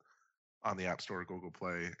wallet on the App Store or Google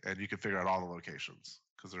Play, and you can figure out all the locations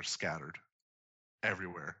because they're scattered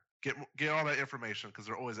everywhere. Get all that information because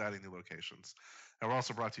they're always adding new locations. And we're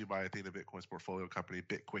also brought to you by Athena Bitcoin's portfolio company,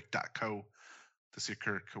 bitquick.co, the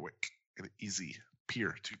secure, quick, and easy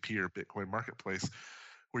peer-to-peer Bitcoin marketplace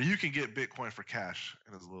where you can get Bitcoin for cash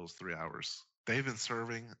in as little as 3 hours. They've been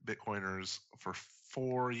serving Bitcoiners for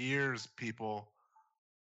 4 years, people.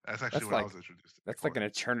 That's actually when I was introduced to Bitcoin. That's like an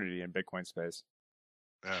eternity in Bitcoin space.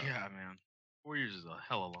 Yeah, man. 4 years is a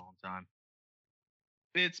hell of a long time.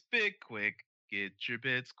 Bits bit quick. Get your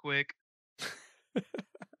bits quick. Wait,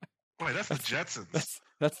 that's the Jetsons.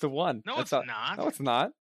 That's the one. No, it's not. No, it's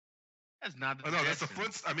not. That's not the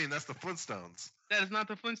Jetsons. Jetsons. That's the Flintstones. That is not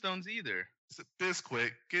the Flintstones either. Biz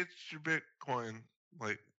quick. Get your Bitcoin.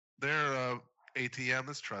 Like, their ATM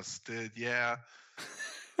is trusted. Yeah.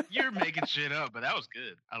 You're making shit up, but that was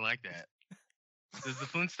good. I like that. Does the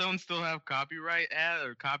Flintstones still have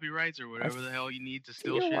copyrights or whatever the hell you need to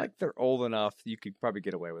steal shit? Like they're old enough, you could probably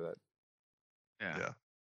get away with it. Yeah.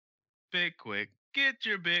 Bit quick. Get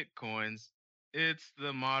your Bitcoins. It's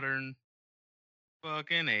the modern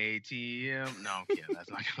fucking ATM. No, yeah, that's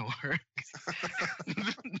not gonna work.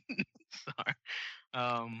 Sorry.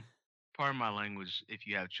 Pardon my language. If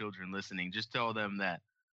you have children listening, just tell them that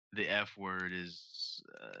the F word is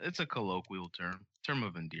it's a colloquial term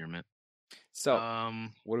of endearment. So,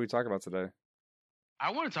 what do we talk about today?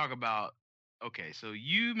 I want to talk about. Okay, so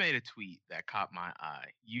you made a tweet that caught my eye.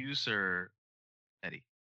 You, Sir Eddie,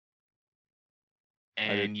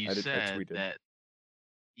 and you said that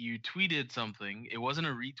you tweeted something. It wasn't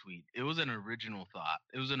a retweet. It was an original thought.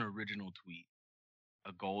 It was an original tweet.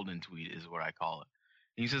 A golden tweet is what I call it.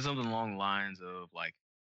 And you said something along the lines of like,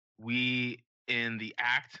 we in the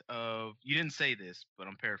act of, you didn't say this, but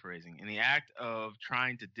I'm paraphrasing, in the act of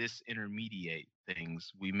trying to disintermediate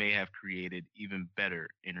things, we may have created even better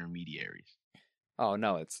intermediaries. Oh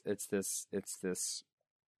no, it's this.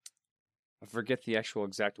 I forget the actual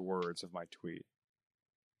exact words of my tweet,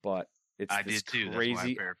 but it's I this did too. That's why I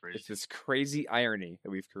crazy. paraphrased. It's this crazy irony that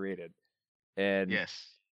we've created, and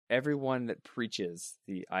Yes. everyone that preaches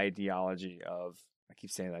the ideology of, I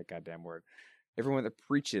keep saying that goddamn word, everyone that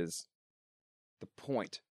preaches the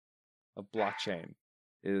point of blockchain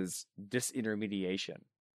is disintermediation.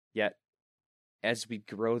 Yet, as we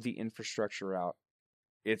grow the infrastructure out,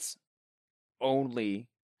 it's only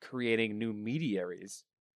creating new mediaries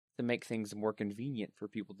to make things more convenient for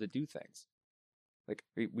people to do things. Like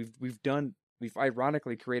we've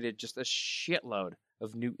ironically created just a shitload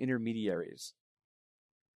of new intermediaries.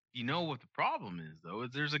 You know what the problem is, though,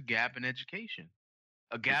 is there's a gap in education.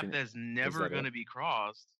 A gap that's never that going it? to be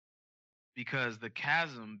crossed because the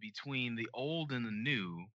chasm between the old and the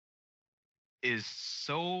new is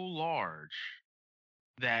so large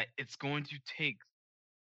that it's going to take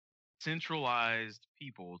centralized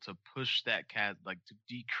people to push that to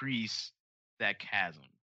decrease that chasm.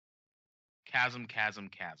 Chasm.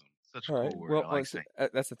 Such a All cool right. word. Well, I like saying.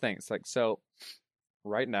 that's the thing. It's like, so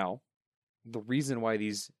right now, the reason why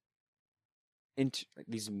these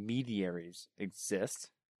mediaries exist,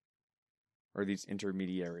 or these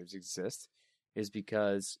intermediaries exist, is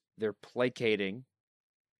because they're placating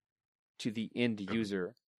to the end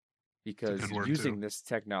user, because good word, using too. this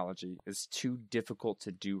technology is too difficult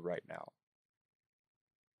to do right now.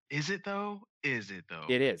 Is it though? Is it though?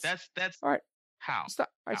 It is. That's All right. how. Stop.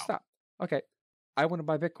 All right, How? stop. Okay. I want to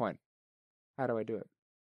buy Bitcoin. How do I do it?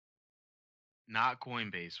 Not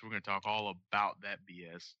Coinbase. We're going to talk all about that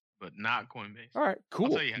BS, but not Coinbase. All right, cool.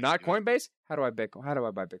 tell you how to Not do it. Coinbase. How do I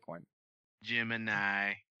buy Bitcoin?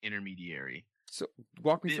 Gemini intermediary. So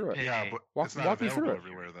walk me through it. BitPay. Yeah, but Walk- it's not walk me available through it.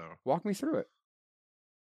 everywhere though. Walk me through it.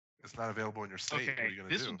 It's not available in your state. What are Okay, you gonna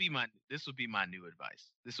this do? would be my new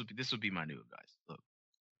advice. This would be my new advice. Look,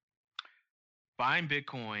 buying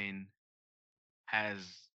Bitcoin has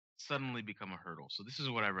suddenly become a hurdle. So this is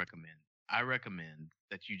what I recommend. I recommend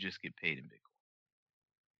that you just get paid in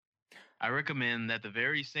Bitcoin. I recommend that the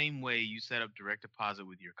very same way you set up direct deposit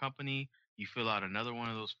with your company, you fill out another one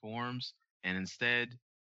of those forms, and instead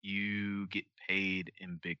you get paid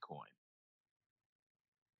in Bitcoin.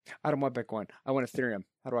 I don't want Bitcoin. I want Ethereum.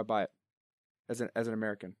 How do I buy it? As an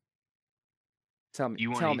American. Tell me. You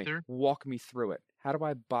want Tell me. Ether? Walk me through it. How do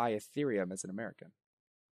I buy Ethereum as an American?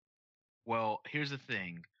 Well, here's the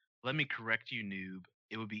thing. Let me correct you, noob.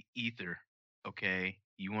 It would be Ether, okay?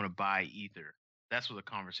 You want to buy Ether. That's where the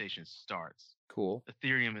conversation starts. Cool.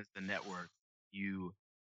 Ethereum is the network. You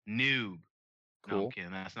noob. No, Cool. I'm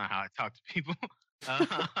kidding. That's not how I talk to people.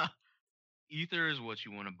 Ether is what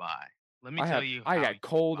you want to buy. Let me tell you. I how got you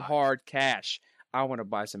cold buy. hard cash. I want to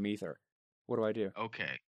buy some Ether. What do I do?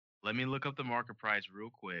 Okay. Let me look up the market price real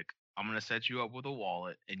quick. I'm going to set you up with a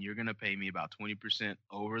wallet, and you're going to pay me about 20%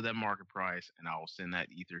 over that market price, and I will send that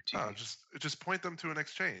Ether to you. Just point them to an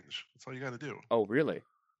exchange. That's all you got to do. Oh, really?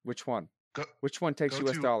 Which one? Go, Which one takes go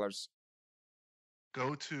US to- dollars?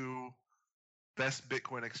 Go to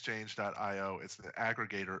bestbitcoinexchange.io. It's the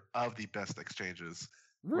aggregator of the best exchanges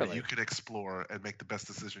where Really? you can explore and make the best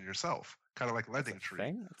decision yourself. Kind of like That's Lending a Tree.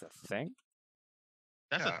 thing? That's a thing?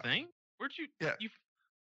 That's Yeah. a thing? Where'd you? Yeah.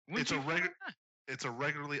 When'd It's you a find regu- that? It's a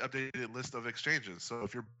regularly updated list of exchanges. So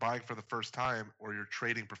if you're buying for the first time or you're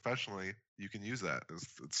trading professionally, you can use that.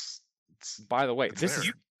 It's By the way, It's this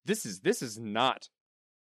there. is not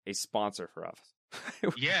a sponsor for us.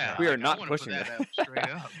 Yeah, we are like, I not wanna put pushing that it. up straight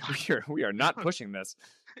up. we are not pushing this.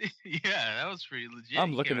 Yeah, that was pretty legit.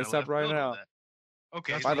 I'm You looking came out this of up left right field with now. that.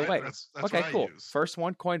 Okay, That's By so the what I- way, that's okay, what I cool. use. First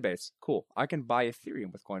one, Coinbase. Cool. I can buy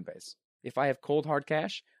Ethereum with Coinbase. If I have cold hard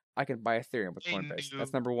cash, I can buy Ethereum with hey, Coinbase. noob,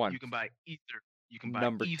 That's number one. You can buy Ether. You can buy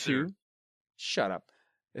Number Ether. two, shut up.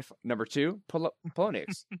 If number two,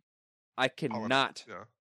 Poloniex. I cannot, Yeah.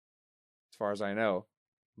 as far as I know,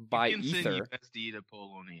 buy you can Ether. send USD to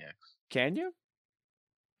Poloniex. Can you?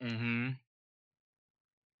 Mm-hmm.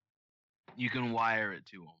 You can wire it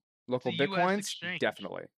to them. Local It's a US Bitcoins? exchange.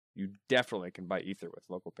 Definitely. You definitely can buy Ether with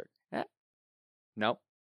local Bitcoin. Nope.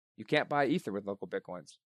 You can't buy Ether with local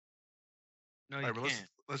Bitcoins. No, All you right, but can't.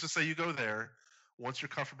 let's just say you go there. Once you're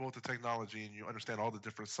comfortable with the technology and you understand all the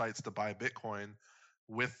different sites to buy Bitcoin,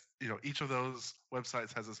 with each of those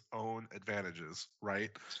websites has its own advantages, right?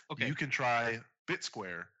 Okay. You can try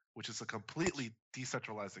BitSquare, which is a completely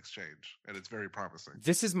decentralized exchange, and it's very promising.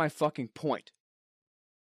 This is my fucking point.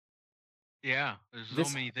 Yeah, there's This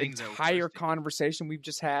so many things that entire we're conversation we've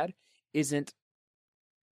just had isn't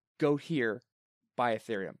go here, buy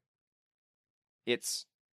Ethereum. It's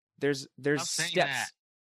there's Stop saying steps. that.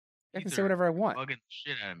 I can say whatever I want. Bugging the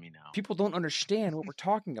shit out of me now. People don't understand what we're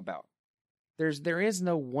talking about. There is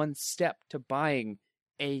no one step to buying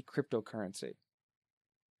a cryptocurrency.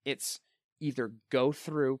 It's either go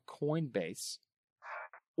through Coinbase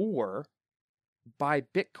or buy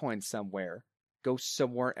Bitcoin somewhere, go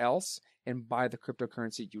somewhere else and buy the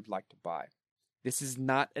cryptocurrency you'd like to buy. This is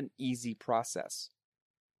not an easy process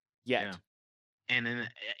yet. Yeah. And then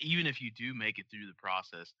even if you do make it through the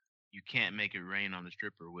process, you can't make it rain on the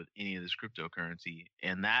stripper with any of this cryptocurrency.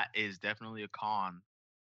 And that is definitely a con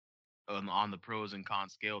on the pros and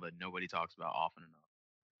cons scale that nobody talks about often enough.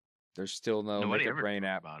 There's still no Nobody Make It ever Rain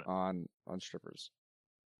talks app about it. on strippers.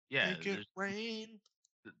 Yeah, Make it rain.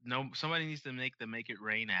 no, somebody needs to make the Make It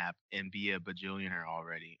Rain app and be a bajillionaire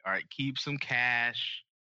already. All right, keep some cash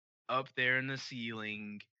up there in the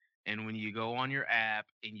ceiling, and when you go on your app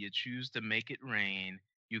and you choose to make it rain,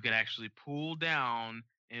 you can actually pull down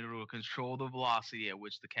and it will control the velocity at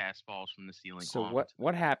which the cash falls from the ceiling. So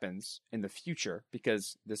what happens in the future,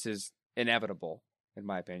 because this is inevitable in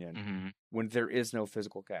my opinion, Mm-hmm. when there is no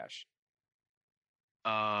physical cash?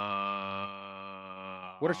 What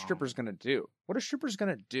are strippers going to do? What are strippers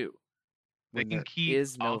going to do when there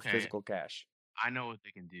is no physical cash? I know what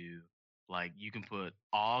they can do. Like, you can put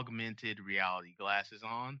augmented reality glasses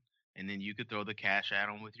on, and then you could throw the cash at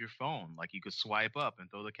them with your phone. Like, you could swipe up and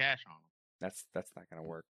throw the cash on them That's not going to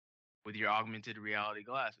work. with your augmented reality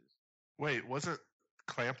glasses. Wait, wasn't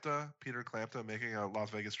Peter Clampta making a Las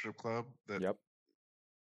Vegas strip club? Yep.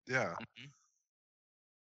 Yeah. Mm-hmm.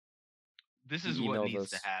 This is what needs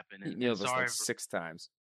to happen. He emailed us like 6 times.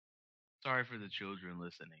 Sorry for the children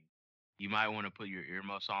listening. You might want to put your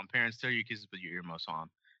earmuffs on. Parents, tell your kids to put your earmuffs on.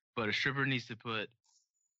 But a stripper needs to put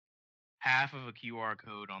half of a QR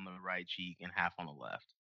code on the right cheek and half on the left.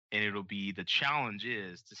 And it'll be, the challenge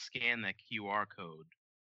is to scan that QR code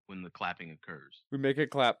when the clapping occurs. We make it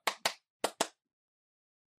clap.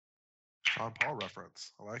 Sean Paul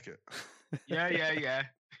reference. I like it. Yeah.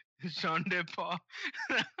 Sean did Paul.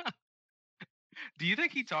 Do you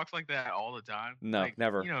think he talks like that all the time? No, like,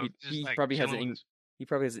 never. You know, he like probably has an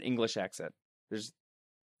English accent. It's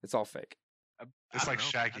all fake. It's like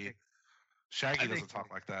Shaggy. Shaggy doesn't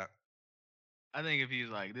talk like that. I think if he's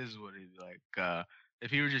like, this is what he'd be like. If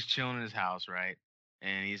he were just chilling in his house, right,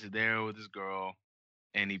 and he's there with his girl,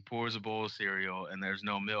 and he pours a bowl of cereal, and there's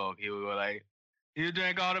no milk, he would go like, "You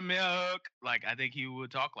drank all the milk." Like, I think he would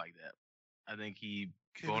talk like that. I think he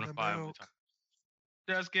bona fide would talk.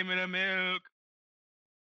 Just give me the milk.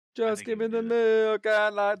 Just give me the milk,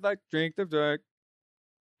 and I'd like to drink the drink.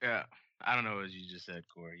 Yeah, I don't know what you just said,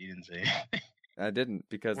 Corey. You didn't say anything. I didn't,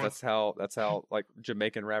 because that's how like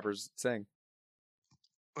Jamaican rappers sing.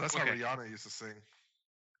 Well, that's how Rihanna used to sing.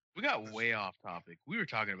 We got way off topic. We were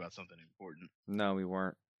talking about something important. No, we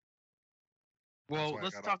weren't. Well,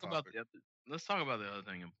 let's talk about the other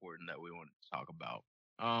thing important that we wanted to talk about.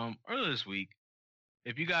 Earlier this week,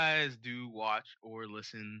 if you guys do watch or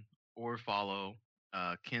listen or follow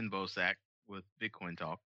Ken Bosack with Bitcoin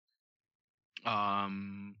Talk,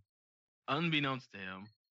 unbeknownst to him,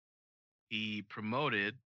 he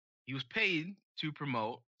was paid to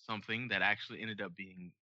promote something that actually ended up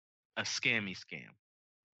being a scam.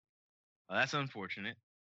 That's unfortunate.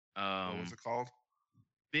 What was it called?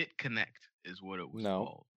 BitConnect is what it was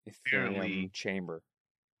called. Ethereum Chamber.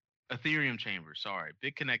 Ethereum Chamber. Sorry,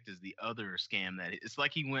 BitConnect is the other scam that it's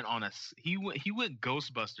like he went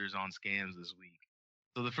Ghostbusters on scams this week.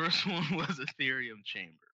 So the first one was Ethereum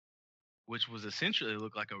Chamber, which was essentially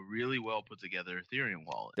looked like a really well put together Ethereum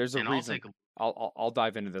wallet. There's a reason. I'll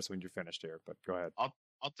dive into this when you're finished here, but go ahead. I'll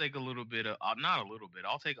take a little bit of not a little bit.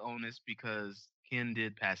 I'll take onus because Ken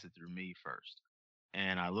did pass it through me first.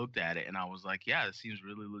 And I looked at it and I was like, yeah, this seems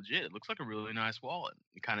really legit. It looks like a really nice wallet.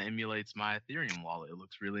 It kind of emulates my Ethereum wallet. It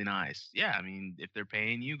looks really nice. Yeah, I mean, if they're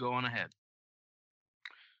paying you, go on ahead.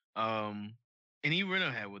 And he went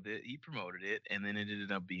ahead with it. He promoted it, and then it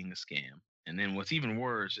ended up being a scam. And then what's even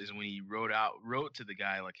worse is when he wrote to the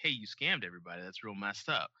guy like, hey, you scammed everybody. That's real messed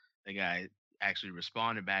up. The guy actually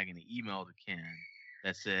responded back in an email to Ken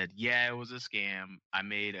that said, yeah, it was a scam. I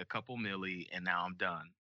made a couple milli and now I'm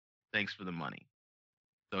done. Thanks for the money.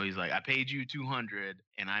 So he's like, I paid you 200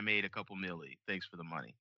 and I made a couple milli. Thanks for the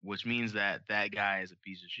money. Which means that guy is a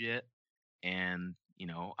piece of shit. And,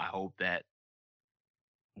 I hope that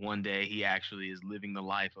one day he actually is living the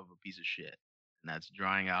life of a piece of shit. And that's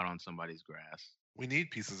drying out on somebody's grass. We need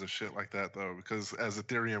pieces of shit like that, though, because as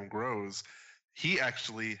Ethereum grows, he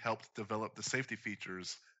actually helped develop the safety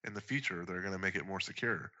features in the future that are going to make it more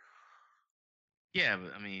secure. Yeah,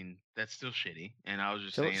 but I mean, that's still shitty. And I was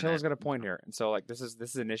just saying Shill's got a point here. And so, like, this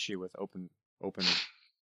is an issue with open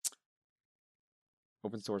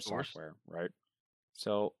open source Source? software, right?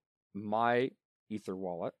 So my Ether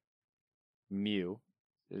wallet, Mu,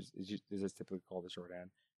 is typically called the shorthand,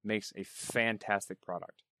 makes a fantastic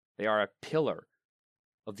product. They are a pillar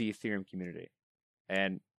of the Ethereum community.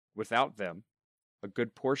 And without them, a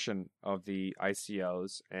good portion of the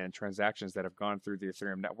ICOs and transactions that have gone through the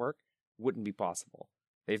Ethereum network wouldn't be possible.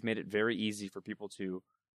 They've made it very easy for people to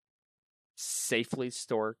safely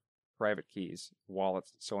store private keys,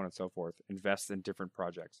 wallets, so on and so forth, invest in different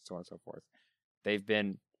projects, so on and so forth. They've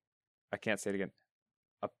been, I can't say it again,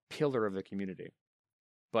 a pillar of the community.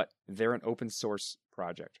 But they're an open source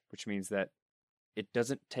project, which means that it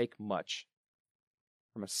doesn't take much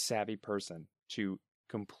from a savvy person to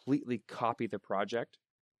completely copy the project,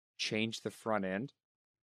 change the front end,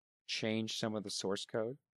 change some of the source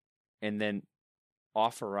code, and then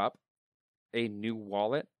offer up a new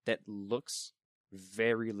wallet that looks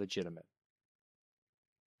very legitimate.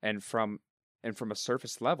 And from a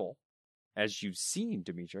surface level, as you've seen,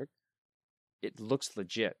 Dimitri, it looks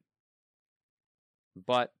legit.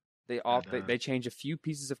 But they change a few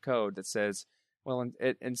pieces of code that says, well,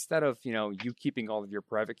 instead of you keeping all of your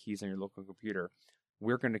private keys on your local computer,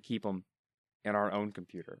 we're going to keep them in our own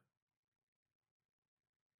computer.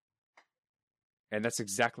 And that's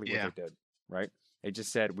exactly what they did, right? They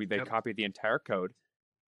just said they copied the entire code,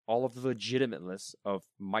 all of the legitimateness of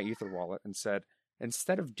my Ether wallet, and said,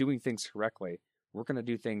 instead of doing things correctly, we're going to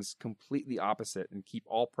do things completely opposite and keep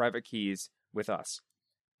all private keys with us.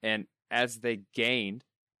 And as they gained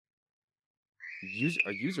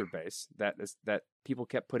a user base that people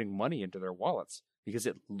kept putting money into their wallets because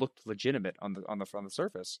it looked legitimate on the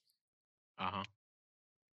surface.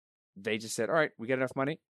 They just said, all right, we get enough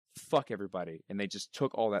money, fuck everybody, and they just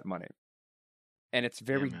took all that money. And it's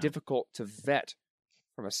very difficult to vet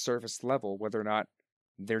from a surface level whether or not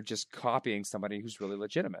they're just copying somebody who's really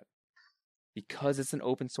legitimate, because it's an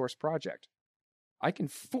open source project. I can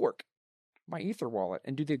fork my Ether wallet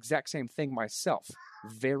and do the exact same thing myself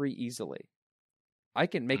very easily. I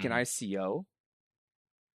can make an ICO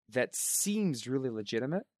that seems really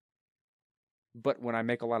legitimate, but when I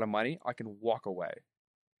make a lot of money, I can walk away.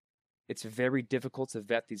 It's very difficult to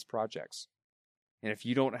vet these projects. And if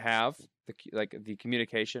you don't have the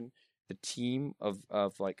communication, the team of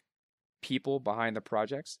people behind the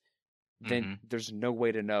projects, then there's no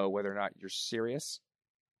way to know whether or not you're serious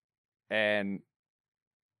and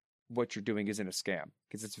what you're doing isn't a scam,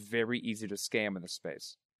 because it's very easy to scam in this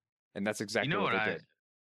space. And that's exactly what they did.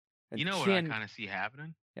 And what I kind of see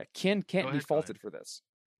happening? Yeah, Ken can't be faulted for this.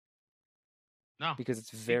 No. Because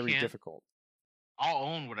it's very difficult. I'll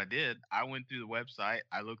own what I did. I went through the website.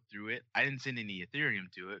 I looked through it. I didn't send any Ethereum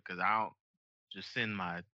to it because I don't just send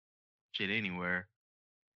my shit anywhere.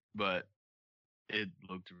 But it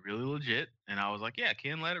looked really legit. And I was like, yeah,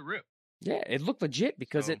 Ken, let it rip. Yeah, it looked legit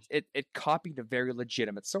because it copied a very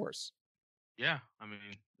legitimate source. Yeah, I mean,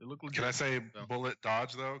 it looked legit. Can I say bullet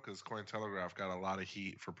dodge, though? Because Cointelegraph got a lot of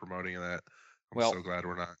heat for promoting that. I'm so glad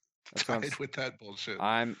we're not tied with that bullshit.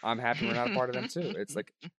 I'm happy we're not a part of them, too. It's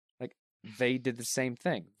like they did the same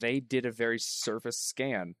thing. They did a very surface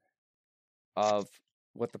scan of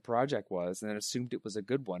what the project was and then assumed it was a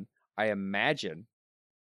good one. I imagine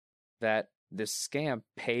that this scam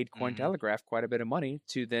paid Cointelegraph quite a bit of money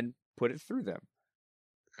to then put it through them.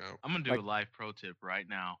 I'm going to do a live pro tip right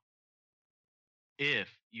now. If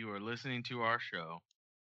you are listening to our show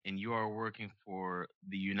and you are working for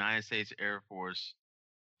the United States Air Force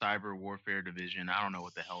Cyber Warfare Division, I don't know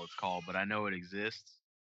what the hell it's called, but I know it exists.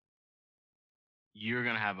 You're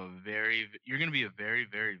going to be a very,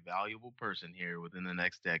 very valuable person here within the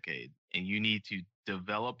next decade. And you need to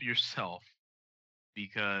develop yourself,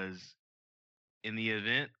 because in the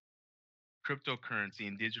event cryptocurrency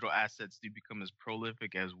and digital assets do become as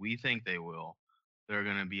prolific as we think they will, there are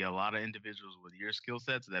going to be a lot of individuals with your skill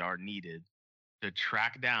sets that are needed to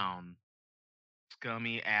track down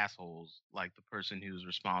scummy assholes like the person who's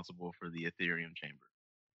responsible for the Ethereum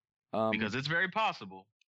chamber. Because it's very possible.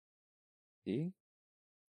 See?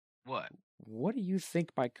 What? What do you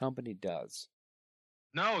think my company does?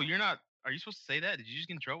 No, you're not. Are you supposed to say that? Did you just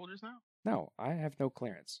get in trouble just now? No, I have no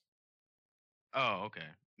clearance. Oh, okay.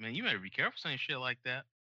 Man, you better be careful saying shit like that.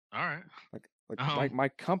 All right. My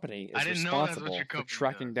company is responsible for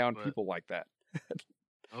tracking down people like that.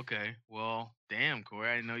 Okay. Well, damn, Corey.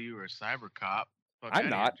 I didn't know you were a cyber cop. I'm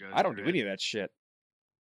not. I don't do any of that shit.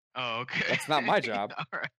 Oh, okay. That's not my job. All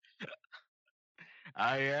right.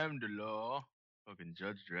 I am the law. Fucking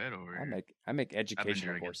Judge Dredd over here. I make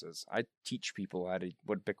educational courses. I teach people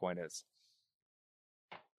what Bitcoin is.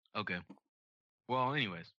 Okay. Well,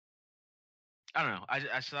 anyways, I don't know. I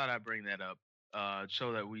just thought I'd bring that up.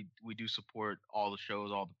 show that we do support all the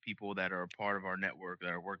shows, all the people that are a part of our network that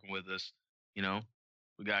are working with us. You know,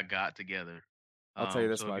 we got together. I'll tell you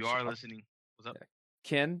this So much. if you are listening, what's up? Yeah.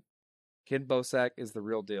 Ken Bosak is the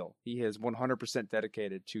real deal. He is 100%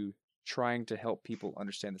 dedicated to trying to help people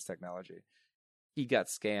understand this technology. He got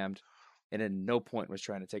scammed, and at no point was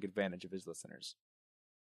trying to take advantage of his listeners.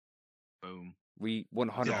 Boom. We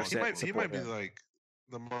 100% Yeah, he support might be him. like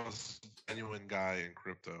the most genuine guy in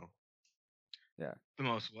crypto. Yeah. The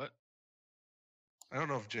most what? I don't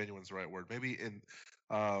know if genuine's the right word. Maybe in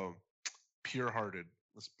pure-hearted.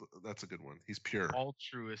 That's a good one. He's pure,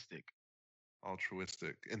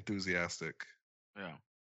 Altruistic, enthusiastic, yeah.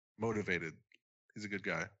 motivated. He's a good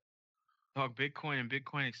guy. Talk Bitcoin and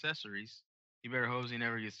Bitcoin accessories. You better hope he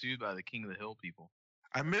never gets sued by the King of the Hill people.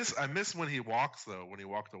 I miss when he walks though. When he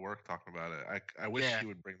walked to work talking about it, I wish he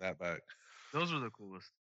would bring that back. Those were the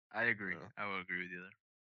coolest. I agree. Yeah. I would agree with you there.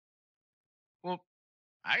 Well,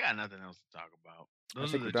 I got nothing else to talk about.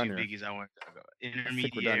 Those are think the we're two done here. biggies I want to talk about: think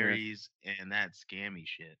we're done here. intermediaries and that scammy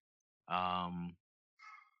shit. We're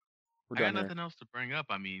I got done here. nothing else to bring up.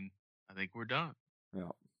 I mean, I think we're done.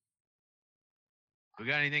 Yeah. We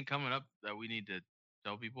got anything coming up that we need to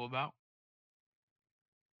tell people about?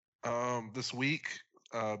 This week,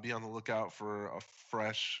 be on the lookout for a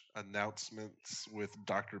fresh announcements with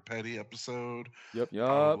Dr. Petty episode. Yep.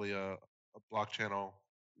 Probably a block channel.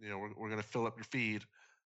 You know, we're gonna fill up your feed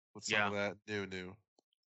with some of that new.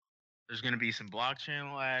 There's going to be some block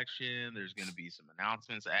channel action. There's going to be some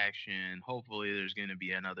announcements action. Hopefully, there's going to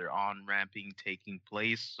be another on-ramping taking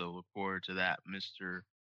place. So look forward to that, Mr.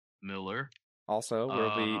 Miller. Also,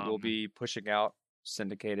 we'll be pushing out,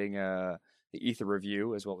 syndicating the Ether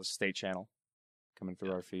review as well as State Channel coming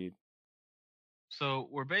through our feed. So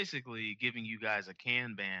we're basically giving you guys a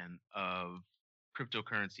Kanban of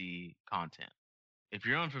cryptocurrency content. If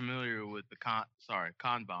you're unfamiliar with the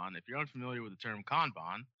Kanban, if you're unfamiliar with the term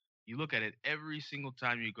Kanban, you look at it every single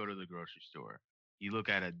time you go to the grocery store. You look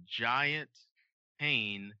at a giant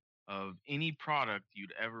pane of any product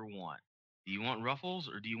you'd ever want. Do you want Ruffles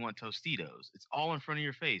or do you want Tostitos? It's all in front of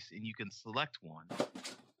your face and you can select one.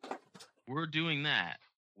 We're doing that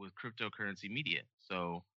with cryptocurrency media.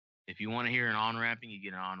 So if you want to hear an on-ramping, you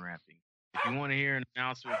get an on-ramping. If you want to hear an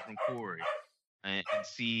announcement from Corey and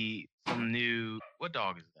see some new... What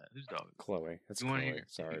dog is that? Whose dog is that? Chloe. That's Chloe.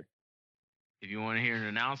 Sorry. If you want to hear an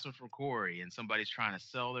announcement from Corey and somebody's trying to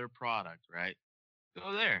sell their product, right?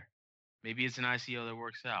 Go there. Maybe it's an ICO that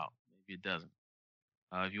works out. Maybe it doesn't.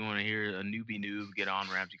 If you want to hear a newbie noob, get on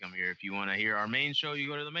ramped, you come here. If you want to hear our main show, you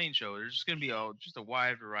go to the main show. There's just going to be just a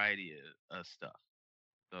wide variety of stuff.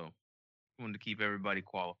 So, I wanted to keep everybody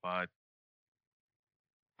qualified.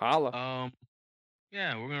 Holla.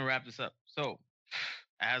 Yeah, we're going to wrap this up. So,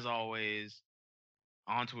 as always,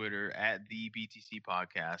 on Twitter at the BTC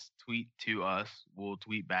Podcast, tweet to us. We'll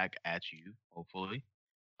tweet back at you, hopefully.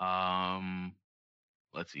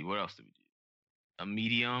 Let's see, what else did we do? A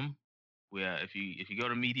Medium. If you go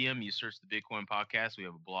to Medium, you search the Bitcoin Podcast. We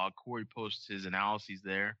have a blog. Corey posts his analyses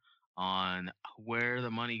there on where the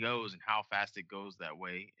money goes and how fast it goes that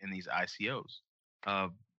way in these ICOs.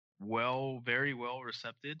 Very well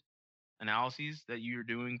recepted analyses that you're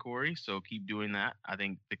doing, Corey. So keep doing that. I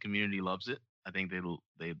think the community loves it. I think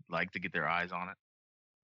they'd like to get their eyes on it.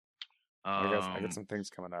 I got some things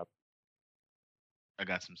coming up. I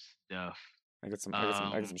got some stuff. I got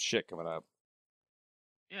some shit coming up.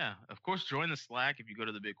 Yeah, of course, join the Slack if you go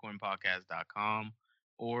to the bitcoinpodcast.com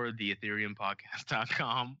or the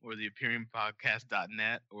ethereumpodcast.com or the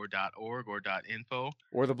ethereumpodcast.net or .org or .info.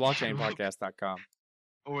 Or the blockchainpodcast.com.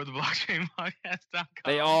 Or the blockchainpodcast.com.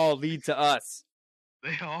 They all lead to us.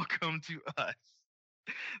 They all come to us.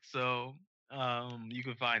 So you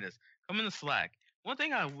can find us. Come in the Slack. One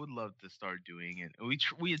thing I would love to start doing, and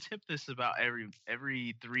we attempt this about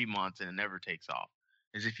every 3 months and it never takes off,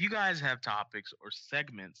 is if you guys have topics or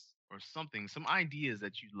segments or something, some ideas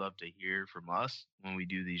that you'd love to hear from us when we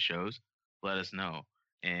do these shows, let us know.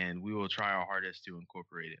 And we will try our hardest to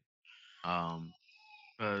incorporate it.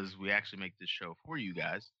 Because we actually make this show for you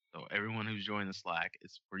guys. So everyone who's joined the Slack,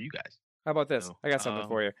 it's for you guys. How about this? I got something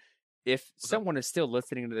for you. If someone is still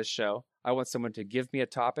listening to this show, I want someone to give me a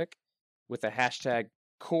topic with the hashtag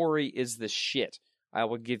Corey is the shit. I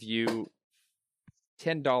will give you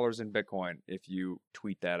 $10 in Bitcoin if you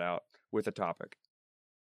tweet that out with a topic.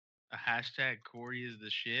 A hashtag Corey is the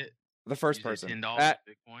shit. The first person. $10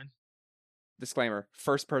 Bitcoin. Disclaimer: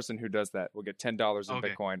 first person who does that will get $10 in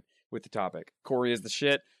Bitcoin with the topic. Corey is the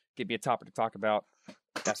shit. Give me a topic to talk about.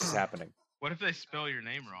 That's what's happening. What if they spell your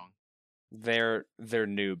name wrong? They're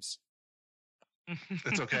noobs.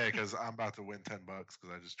 It's okay because I'm about to win $10 because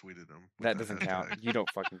I just tweeted him. with That doesn't count. hashtag. You don't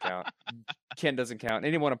fucking count. Ken doesn't count.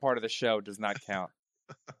 Anyone a part of the show does not count.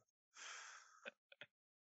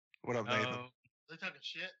 What up, Nathan? They talking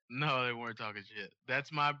shit? No, they weren't talking shit.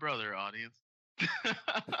 That's my brother, audience.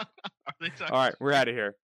 Are they talking All right, shit? we're out of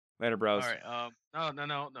here. Later, bros. All right.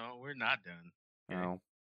 No. We're not done. Okay. No.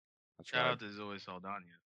 That's Shout right. out to Zoe Saldana.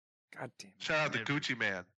 God damn it. Shout out to Never- Gucci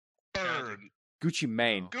Man. Shout out to- Bird. Gucci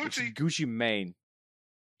Mane. Oh. It's Gucci. Gucci Mane.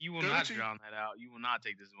 You will not Gucci. drown that out. You will not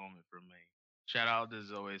take this moment from me. Shout out to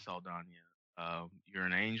Zoe Saldana. You're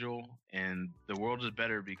an angel, and the world is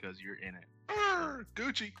better because you're in it. Bird.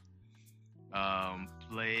 Gucci.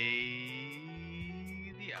 Play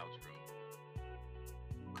the outro.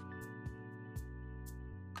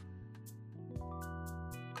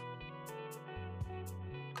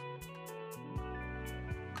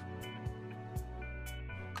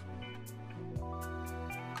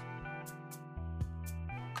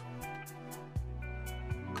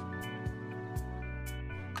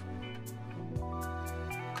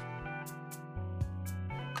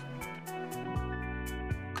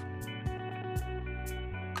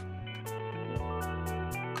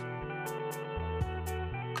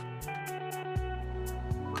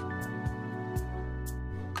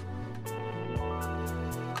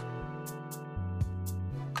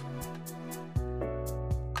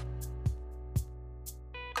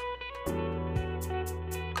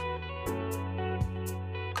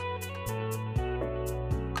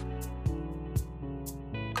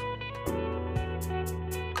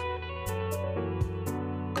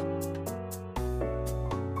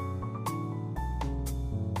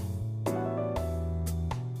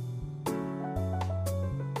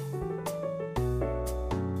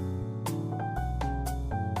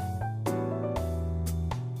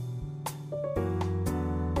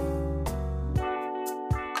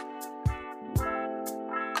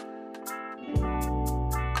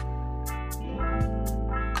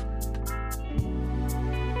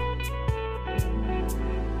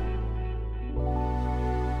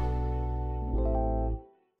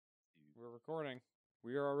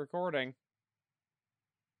 We are recording.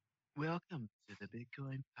 Welcome to the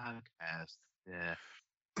Bitcoin podcast. Yeah,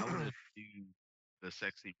 I want to do the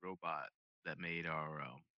sexy robot that made our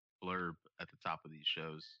blurb at the top of these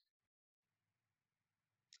shows.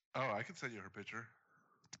 Oh, I can send you her picture.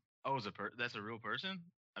 Oh, that's a real person?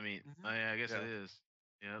 I mean, Mhm. yeah, I guess Yeah. it is.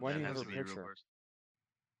 Yeah, Why that do you has have to her be a real picture? person.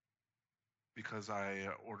 Because I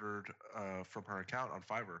ordered from her account on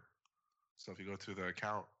Fiverr. So if you go to the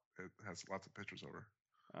account, it has lots of pictures of her.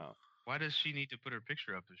 Oh, Why does she need to put her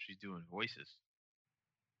picture up if she's doing voices?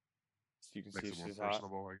 so you can Makes see it if more she's hot.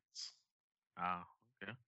 personable, I guess. Oh,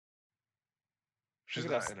 okay. She's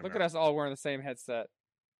Look not at us! in Look at America. us all wearing the same headset.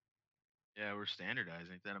 Yeah, we're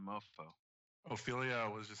standardizing. Ain't that a mofo? Ophelia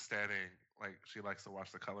was just standing, like she likes to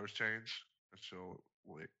watch the colors change, and she'll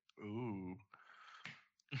like, ooh.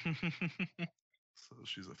 So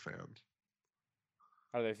she's a fan.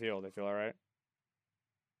 How do they feel? They feel all right?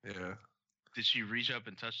 Yeah, Did she reach up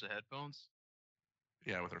and touch the headphones?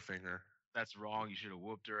 yeah, with her finger. That's wrong. You should have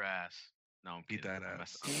whooped her ass. No, I'm Beat kidding. that I'm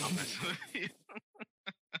ass. I'm messing with you.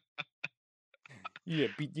 You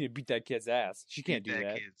beat that kid's ass. She can't Beat do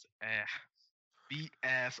that. Kid's ass. Beat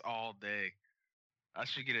ass all day. I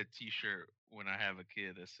should get a T-shirt when I have a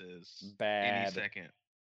kid that says Bad. any second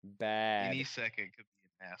Bad. could be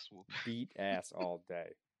an ass whoop. Beat ass all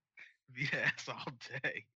day. Beat ass all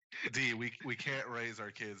day. D, we can't raise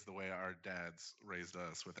our kids the way our dads raised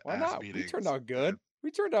us with Why ass not? beatings. We turned out good.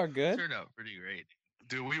 We turned out good. Turned out pretty great.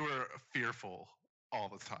 Dude, we were fearful all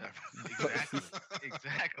the time. Exactly.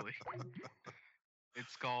 Exactly.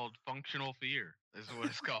 It's called functional fear. Is what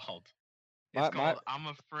it's called. It's called I'm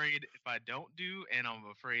afraid if I don't do, and I'm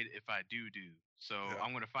afraid if I do. So Yeah.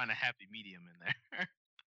 I'm gonna find a happy medium in there.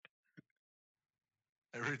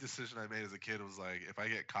 Every decision I made as a kid was like, if I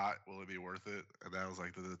get caught, will it be worth it? And that was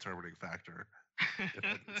like the determining factor. If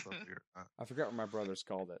I did something or not. I forgot what my brothers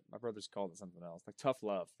called it. My brothers called it something else, like tough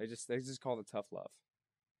love. They just called it tough love.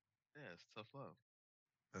 Yeah, it's tough love.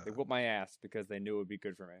 They whooped my ass because they knew it would be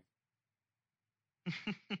good for me.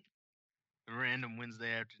 Random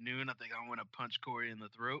Wednesday afternoon, I think I'm gonna punch Corey in the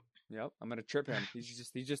throat. Yep, I'm gonna trip him.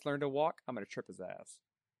 He just learned to walk. I'm gonna trip his ass.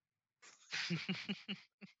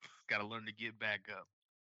 Gotta learn to get back up.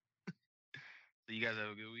 So you guys have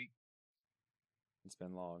a good week? It's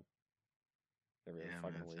been long. Every other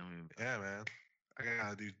fucking week. tell me about Yeah, man. I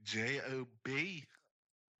gotta do JOB.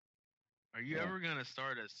 Are you Yeah. ever gonna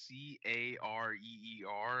start a CAREER,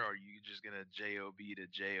 or are you just gonna JOB to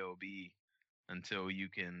JOB until you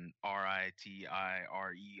can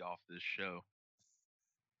RITIRE off this show?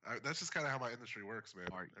 That's just kind of how my industry works, man.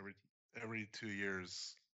 Mark. Every 2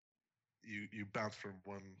 years, you bounce from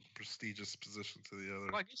one prestigious position to the other.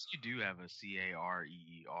 Well, I guess you do have a CAREER.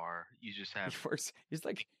 You just have He's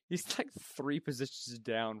like 3 positions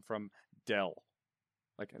down from Dell,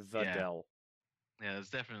 like the Yeah. Dell. yeah. It's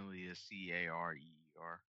definitely a CAREER.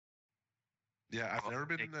 Yeah, I've Well, never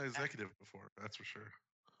been take an executive before. That's for sure.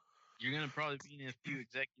 You're gonna probably be in a few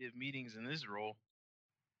executive meetings in this role.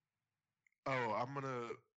 Oh, I'm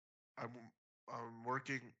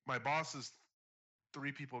working. My boss is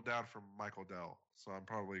 3 people down from Michael Dell, so I'm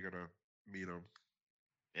probably gonna meet him.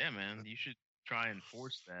 Yeah, man. You should try and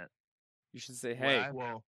force that. You should say, "Hey,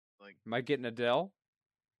 Well, Like, am I getting a Dell?"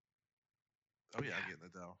 oh yeah, I'm getting a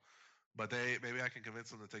Dell, but maybe I can convince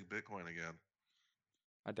them to take Bitcoin again.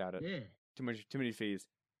 I doubt it. yeah. Too many fees.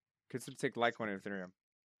 Could take Litecoin and Ethereum.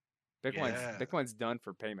 Yeah. Bitcoin's done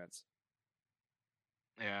for payments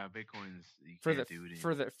Yeah, Bitcoin's you for can't the do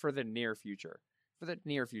it for the near future. For the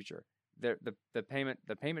near future, the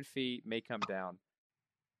payment fee may come down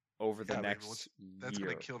over the Yeah, I mean, next that's year.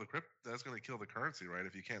 gonna kill the That's gonna kill the currency, right?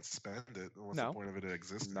 If you can't spend it, what's No, the point of it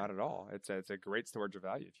existing? Not at all. It's a great storage of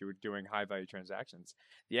value if you were doing high value transactions.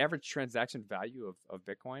 The average transaction value of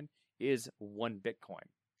Bitcoin is 1 Bitcoin.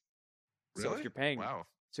 Really? So if you're paying Wow.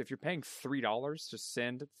 So if you're paying $3 to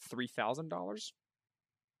send $3,000,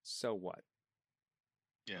 so what?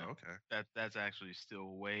 Yeah, Oh, okay. that's actually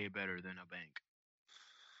still way better than a bank.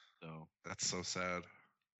 So That's so sad.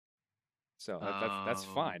 So that's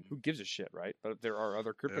fine. Um, Who gives a shit, right? But there are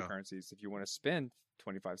other cryptocurrencies if you want to spend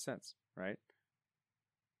 25 cents, right?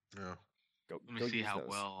 Yeah. let me see how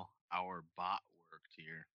well our bot worked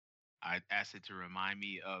here. I asked it to remind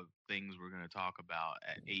me of things we're going to talk about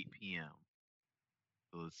at 8 p.m.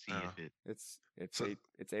 So let's see if it. It's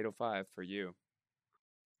 8:05 for you.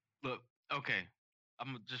 Look, okay.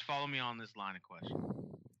 Just follow me on this line of question.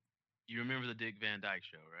 You remember the Dick Van Dyke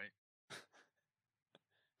Show, right?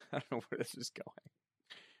 I don't know where this is going.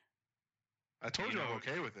 I told You you I'm know-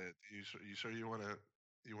 okay with it. You sure you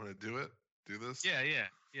wanna do it? Do this? Yeah.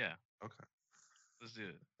 Okay. Let's do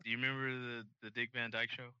it. Do you remember the Dick Van Dyke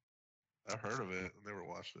Show? I've heard of it. Never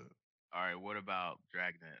watched it. All right. What about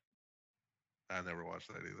Dragnet? I never watched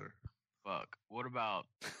that either. Fuck. What about?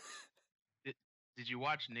 Did you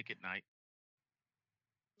watch Nick at Night?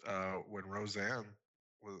 When Roseanne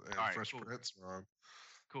and All right, Fresh cool. Prince were on.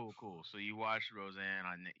 Cool. So you watched Roseanne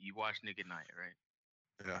you watched Nick at Night,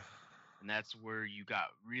 right? Yeah. And that's where you got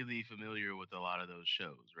really familiar with a lot of those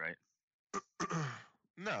shows, right?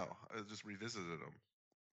 No, I just revisited them.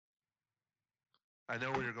 I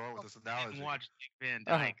know where you're going with this You analogy. didn't watch Dick Van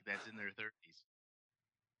Dyke that's in their 30s.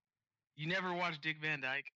 You never watched Dick Van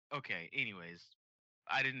Dyke? Okay, anyways.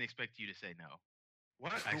 I didn't expect you to say no.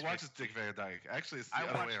 What? Who watches Dick Van Dyke? Actually, it's the I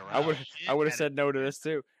other way watched- around. I would have said no to this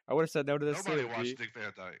too. I would have said no to this Nobody too. watched G. Dick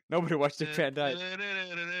Van Dyke. Nobody watched Dick Van Dyke.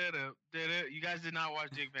 You guys did not watch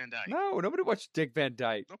Dick Van Dyke. No, nobody watched Dick Van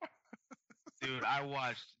Dyke. Dude, I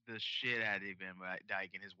watched the shit out of Dick Van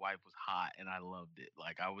Dyke, and his wife was hot, and I loved it.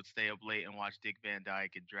 Like, I would stay up late and watch Dick Van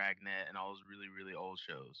Dyke and Dragnet and all those really, really old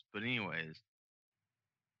shows. But anyways,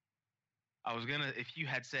 I was gonna, if you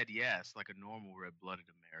had said yes, like a normal red-blooded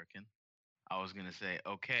American, I was gonna say,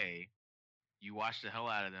 okay, you watched the hell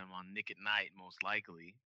out of them on Nick at Night, most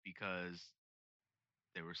likely, because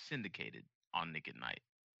they were syndicated on Nick at Night.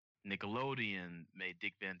 Nickelodeon made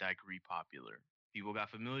Dick Van Dyke re-popular. People got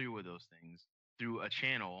familiar with those things through a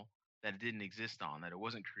channel that it didn't exist on, that it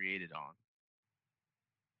wasn't created on.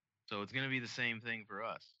 So it's going to be the same thing for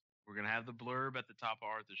us. We're going to have the blurb at the top of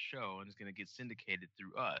Arthur's show, and it's going to get syndicated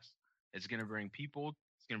through us. It's going to bring people,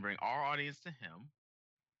 it's going to bring our audience to him,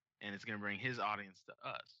 and it's going to bring his audience to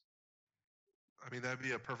us. I mean, that'd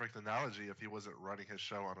be a perfect analogy if he wasn't running his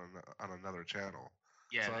show on another channel.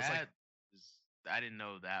 Yeah, So it's like- I didn't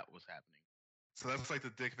know that was happening. So that's like the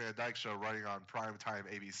Dick Van Dyke Show running on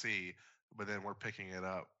primetime ABC, but then we're picking it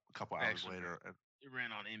up a couple hours Actually, later. And It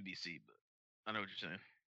ran on NBC, but I know what you're saying.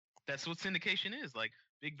 That's what syndication is. Like,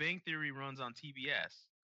 Big Bang Theory runs on TBS,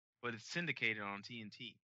 but it's syndicated on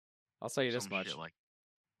TNT. I'll tell you this Some much: shit like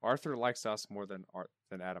Arthur likes us more than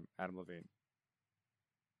Adam Levine.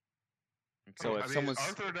 So if I mean, someone's,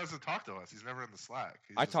 Arthur doesn't talk to us. He's never in the Slack.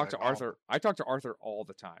 He's I just talk to like, "Oh." Arthur. I talk to Arthur all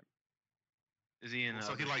the time. Is he in?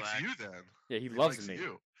 So he the likes Slack? you then. Yeah, he He loves likes me.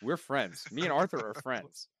 you. We're friends. Me and Arthur are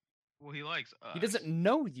friends. Well, he likes us. He doesn't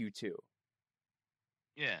know you two.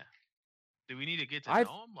 Yeah. Do we need to get to I've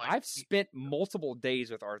know him? I've spent multiple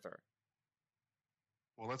days with Arthur,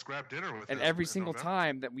 Well, let's grab dinner with and him every in single November.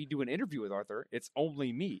 time that we do an interview with Arthur, it's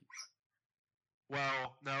only me.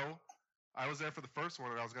 Well, no. I was there for the first one,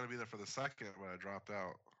 and I was going to be there for the second, but I dropped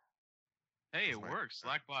out. Hey, That's it my- works.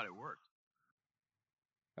 Slackbot, it worked.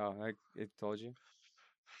 Oh, it told you.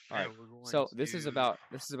 All Yeah, right. we're going So this is to- about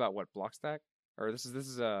what, Blockstack, or this is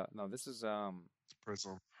It's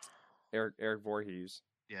Prism. Eric Voorhees.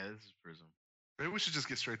 Yeah, this is Prism. Maybe we should just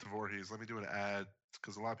get straight to Voorhees. Let me do an ad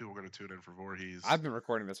because a lot of people are going to tune in for Voorhees. I've been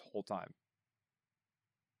recording this whole time.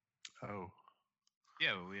 Oh,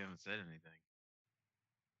 Yeah, but we haven't said anything.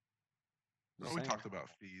 no, Just we saying. talked about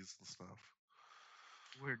fees and stuff.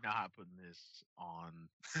 We're not putting this on.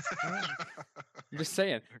 I'm just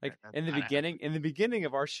saying, like That's in the not beginning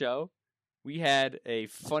of our show, we had a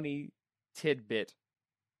funny tidbit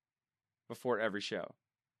before every show.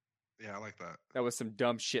 Yeah, I like that. That was some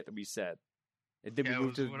dumb shit that we said. And then Yeah, we it moved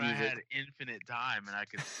was to the when I music. had infinite time and I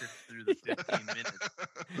could sift through the 15 minutes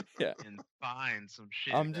Yeah. and find some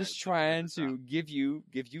shit. I'm that just was trying over the top. to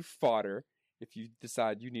give you fodder if you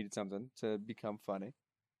decide you needed something to become funny.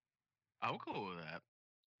 I'm cool with that.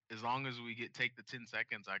 As long as we take the 10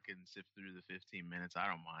 seconds, I can sift through the 15 minutes. I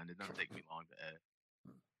don't mind. It doesn't take me long to edit.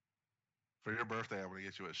 For your birthday, I'm going to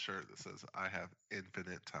get you a shirt that says "I have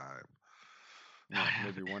infinite time." Yeah,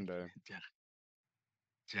 maybe one day. Giant.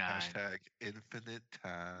 Hashtag infinite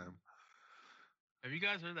time. Have you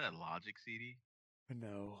guys heard that Logic CD?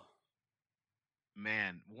 No.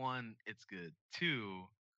 Man, one, it's good. Two,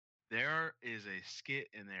 there is a skit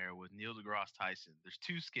in there with Neil deGrasse Tyson. There's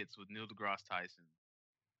two skits with Neil deGrasse Tyson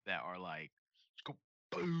that are like, just go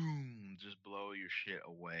boom, just blow your shit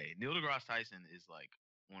away. Neil deGrasse Tyson is like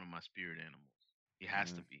one of my spirit animals. He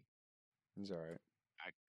has to be. He's all right.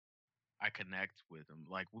 I connect with him.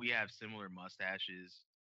 Like, we have similar mustaches.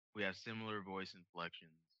 We have similar voice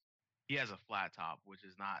inflections. He has a flat top, which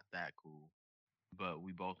is not that cool. But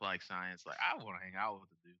we both like science. Like, I want to hang out with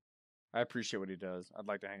the dude. I appreciate what he does. I'd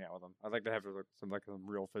like to hang out with him. I'd like to have some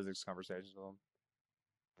real physics conversations with him.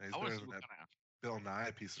 He's I want better to see than what that kind of Bill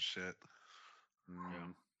Nye piece of shit. yeah.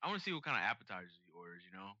 I want to see what kind of appetizers he orders.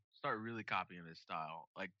 Start really copying his style.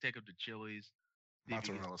 Like, take him to Chili's. see if he gets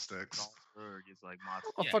Mozzarella sticks. salsa or gets like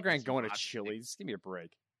mozzarella. Motherfucker ain't going to Chili's. Give me a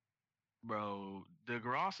break. Bro,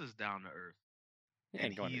 DeGrosse is down to earth. He And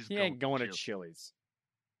ain't going. he's He ain't going to Chili's. Chili's.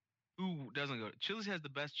 Who doesn't go? Chili's has the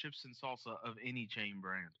best chips and salsa of any chain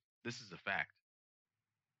brand. This is a fact.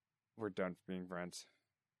 We're done being friends.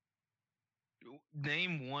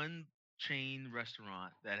 Name one chain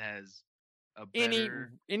restaurant that has a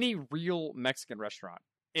better. Any real Mexican restaurant.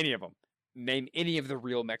 Any of them. Name any of the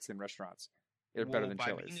real Mexican restaurants. They're better than by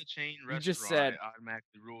Chili's. being a chain You restaurant, just said- it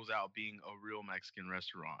automatically rules out being a real Mexican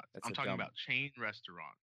restaurant. That's I'm a talking dumb- about chain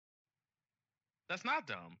restaurant. That's not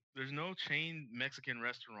dumb. There's no chain Mexican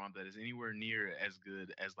restaurant that is anywhere near as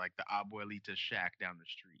good as like the Abuelita Shack down the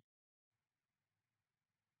street.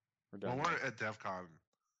 We're done. When we're at DEF CON,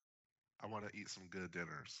 I want to eat some good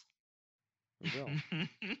dinners. We will.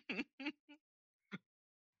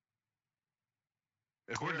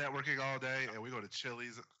 If we're networking all day and we go to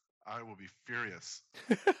Chili's, I will be furious.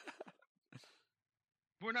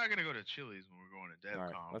 We're not gonna go to Chili's when we're going to DEF All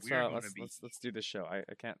right, CON. let's We are going to be. let's do this show. I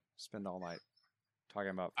can't spend all night talking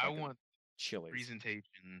about. I fucking want Chili's.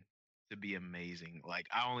 presentation to be amazing. Like,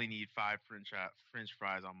 I only need 5 French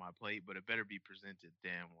fries on my plate, but it better be presented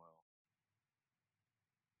damn well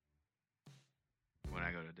when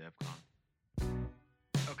I go to DEF CON.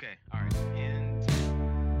 Okay, all right. In